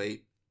lose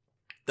weight,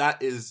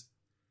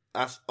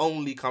 that's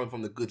only coming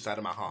from the good side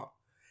of my heart.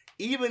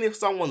 Even if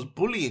someone's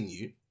bullying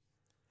you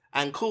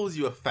and calls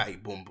you a fatty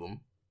boom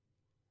boom,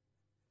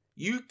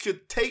 you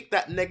could take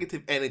that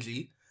negative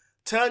energy,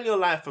 turn your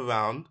life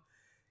around,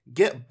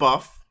 get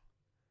buff,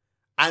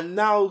 and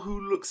now who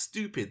looks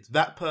stupid?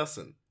 That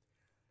person.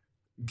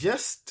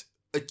 Just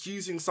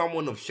accusing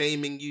someone of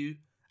shaming you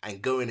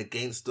and going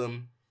against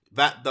them,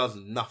 that does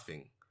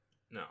nothing.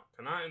 Now,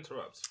 can I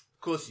interrupt? Of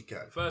course you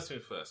can. First thing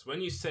first,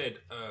 when you said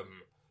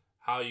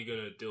how are you going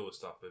to deal with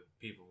stuff if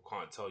people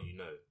can't tell you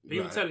no?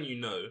 People Right. telling you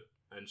no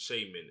and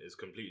shaming is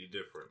completely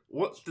different.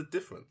 What's the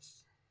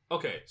difference?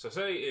 Okay, so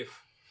say if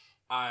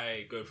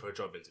I go for a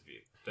job interview,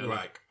 they're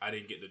Right. like, I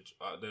didn't get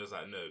they was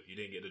like, no, you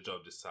didn't get the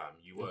job this time.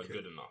 You weren't Okay.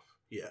 good enough.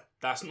 Yeah.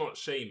 That's not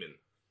shaming.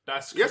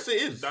 Yes,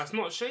 it is. That's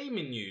not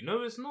shaming you.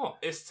 No, it's not.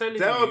 It's telling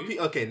There are you.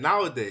 okay,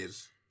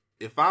 nowadays,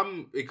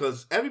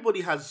 because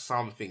everybody has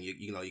something,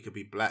 you could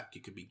be black,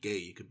 you could be gay,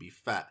 you could be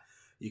fat,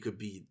 you could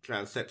be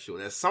transsexual.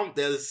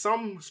 There's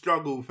some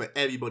struggle for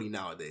everybody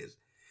nowadays.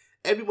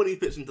 Everybody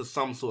fits into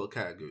some sort of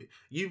category.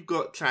 You've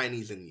got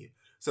Chinese in you.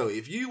 So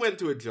if you went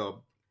to a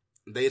job,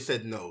 they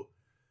said no,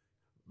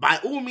 by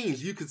all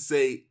means you could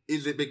say,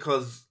 is it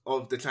because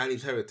of the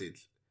Chinese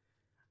heritage?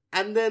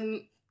 And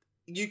then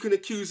you can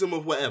accuse them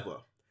of whatever.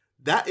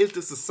 That is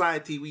the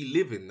society we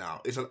live in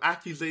now. It's an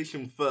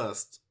accusation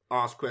first,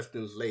 ask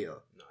questions later.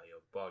 No,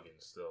 you're bugging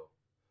still.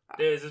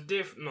 There's a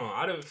No,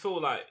 I don't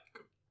feel like.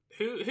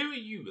 Who are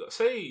you?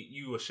 Say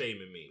you were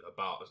shaming me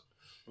about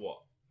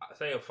what?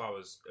 say if I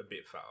was a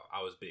bit fat,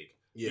 I was big.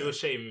 Yeah. You're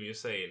shaming me. You're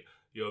saying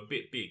you're a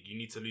bit big. You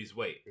need to lose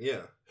weight.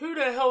 Yeah. Who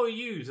the hell are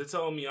you to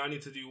tell me I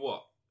need to do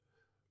what?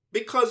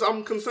 Because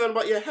I'm concerned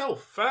about your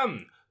health.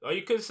 Fam, are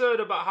you concerned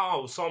about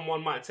how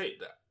someone might take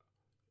that?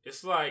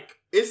 It's like...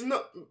 It's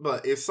not...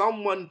 But if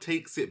someone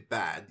takes it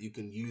bad, you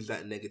can use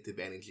that negative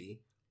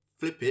energy,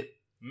 flip it.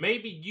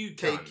 Maybe you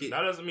can. Take it.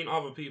 That doesn't mean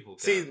other people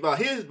can. See, but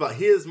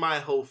here's my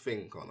whole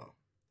thing, Connor.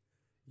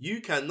 You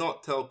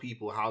cannot tell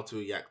people how to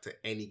react to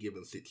any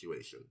given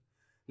situation.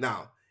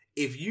 Now,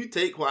 if you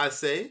take what I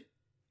say,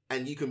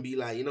 and you can be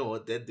like, you know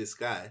what, dead this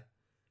guy,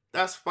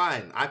 that's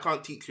fine. I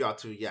can't teach you how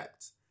to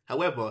react.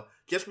 However,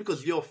 just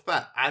because you're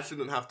fat, I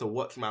shouldn't have to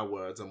watch my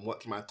words and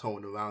watch my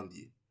tone around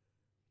you.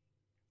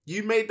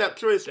 You made that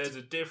choice. There's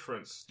a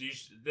difference.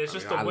 There's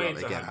just I a way love-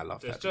 to again, I handle.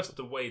 love There's fat just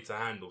a way to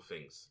handle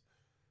things.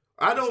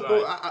 I don't It's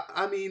go. like-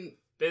 I mean,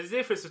 There's a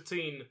difference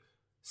between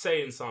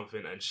saying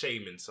something and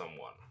shaming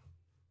someone.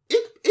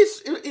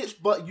 it's.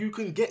 But you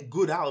can get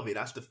good out of it.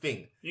 That's the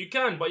thing. You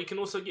can, but you can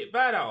also get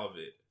bad out of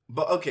it.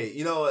 But okay,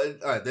 you know,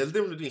 alright, there's a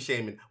difference between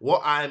shaming.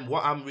 What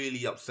I'm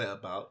really upset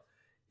about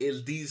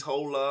is this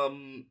whole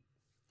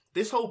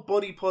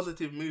body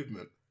positive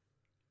movement.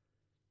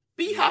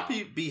 Be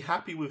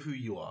happy with who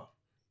you are.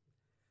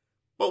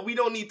 But we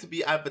don't need to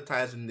be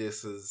advertising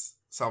this as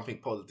something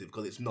positive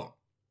because it's not.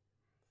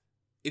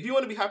 If you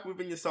want to be happy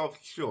within yourself,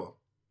 sure.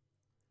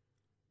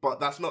 But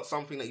that's not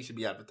something that you should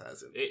be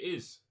advertising. It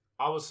is.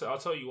 I'll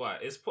tell you why.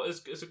 It's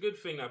a good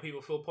thing that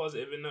people feel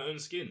positive in their own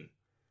skin.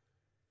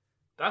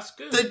 That's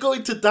good. They're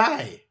going to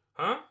die.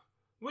 Huh?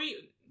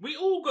 We're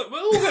all gonna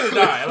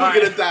die.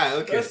 We're gonna die.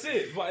 Okay, That's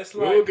it. But it's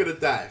like we're all gonna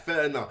die.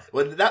 Fair enough.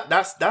 Well,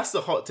 that's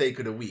the hot take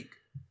of the week.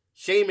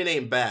 Shaming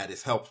ain't bad.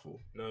 It's helpful.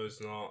 no,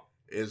 it's not.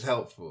 It's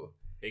helpful.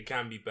 It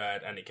can be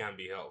bad and it can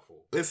be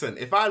helpful. Listen,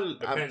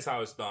 Depends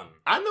how it's done.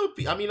 I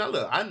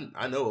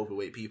know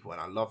overweight people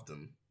and I love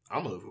them.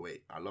 I'm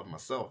overweight. I love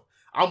myself.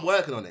 I'm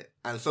working on it,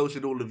 and so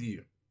should all of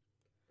you.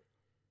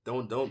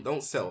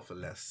 Don't settle for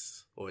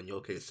less, or in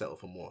your case, settle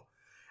for more.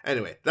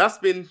 Anyway, that's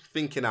been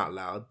Thinking Out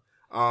Loud.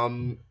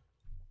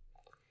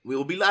 We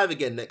will be live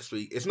again next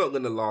week. It's not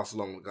going to last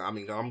long. I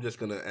mean, I'm just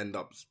going to end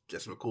up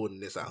just recording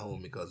this at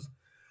home because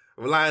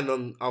relying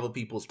on other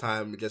people's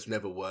time, it just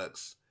never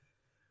works.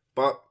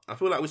 But I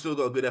feel like we still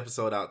got a good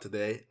episode out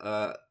today.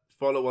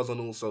 Follow us on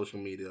all social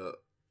media.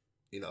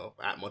 You know,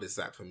 at Modest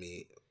Zach for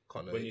me.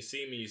 Connor. When you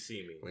see me, you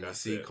see me. When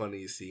That's you see it. Connor,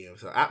 you see him.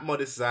 So at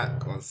Modest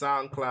Zach on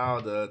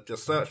SoundCloud.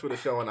 Just search for the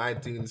show on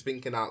iTunes.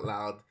 Thinking Out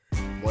Loud.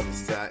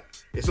 Modest Zach.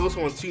 It's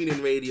also on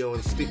TuneIn Radio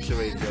and Stitcher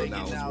Radio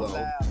now as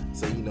well.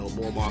 So you know,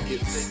 more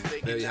markets.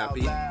 Very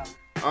happy.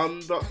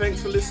 But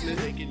thanks for listening.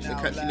 And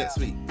catch you next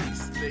week.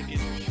 Peace.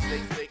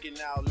 Thinking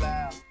out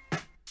loud.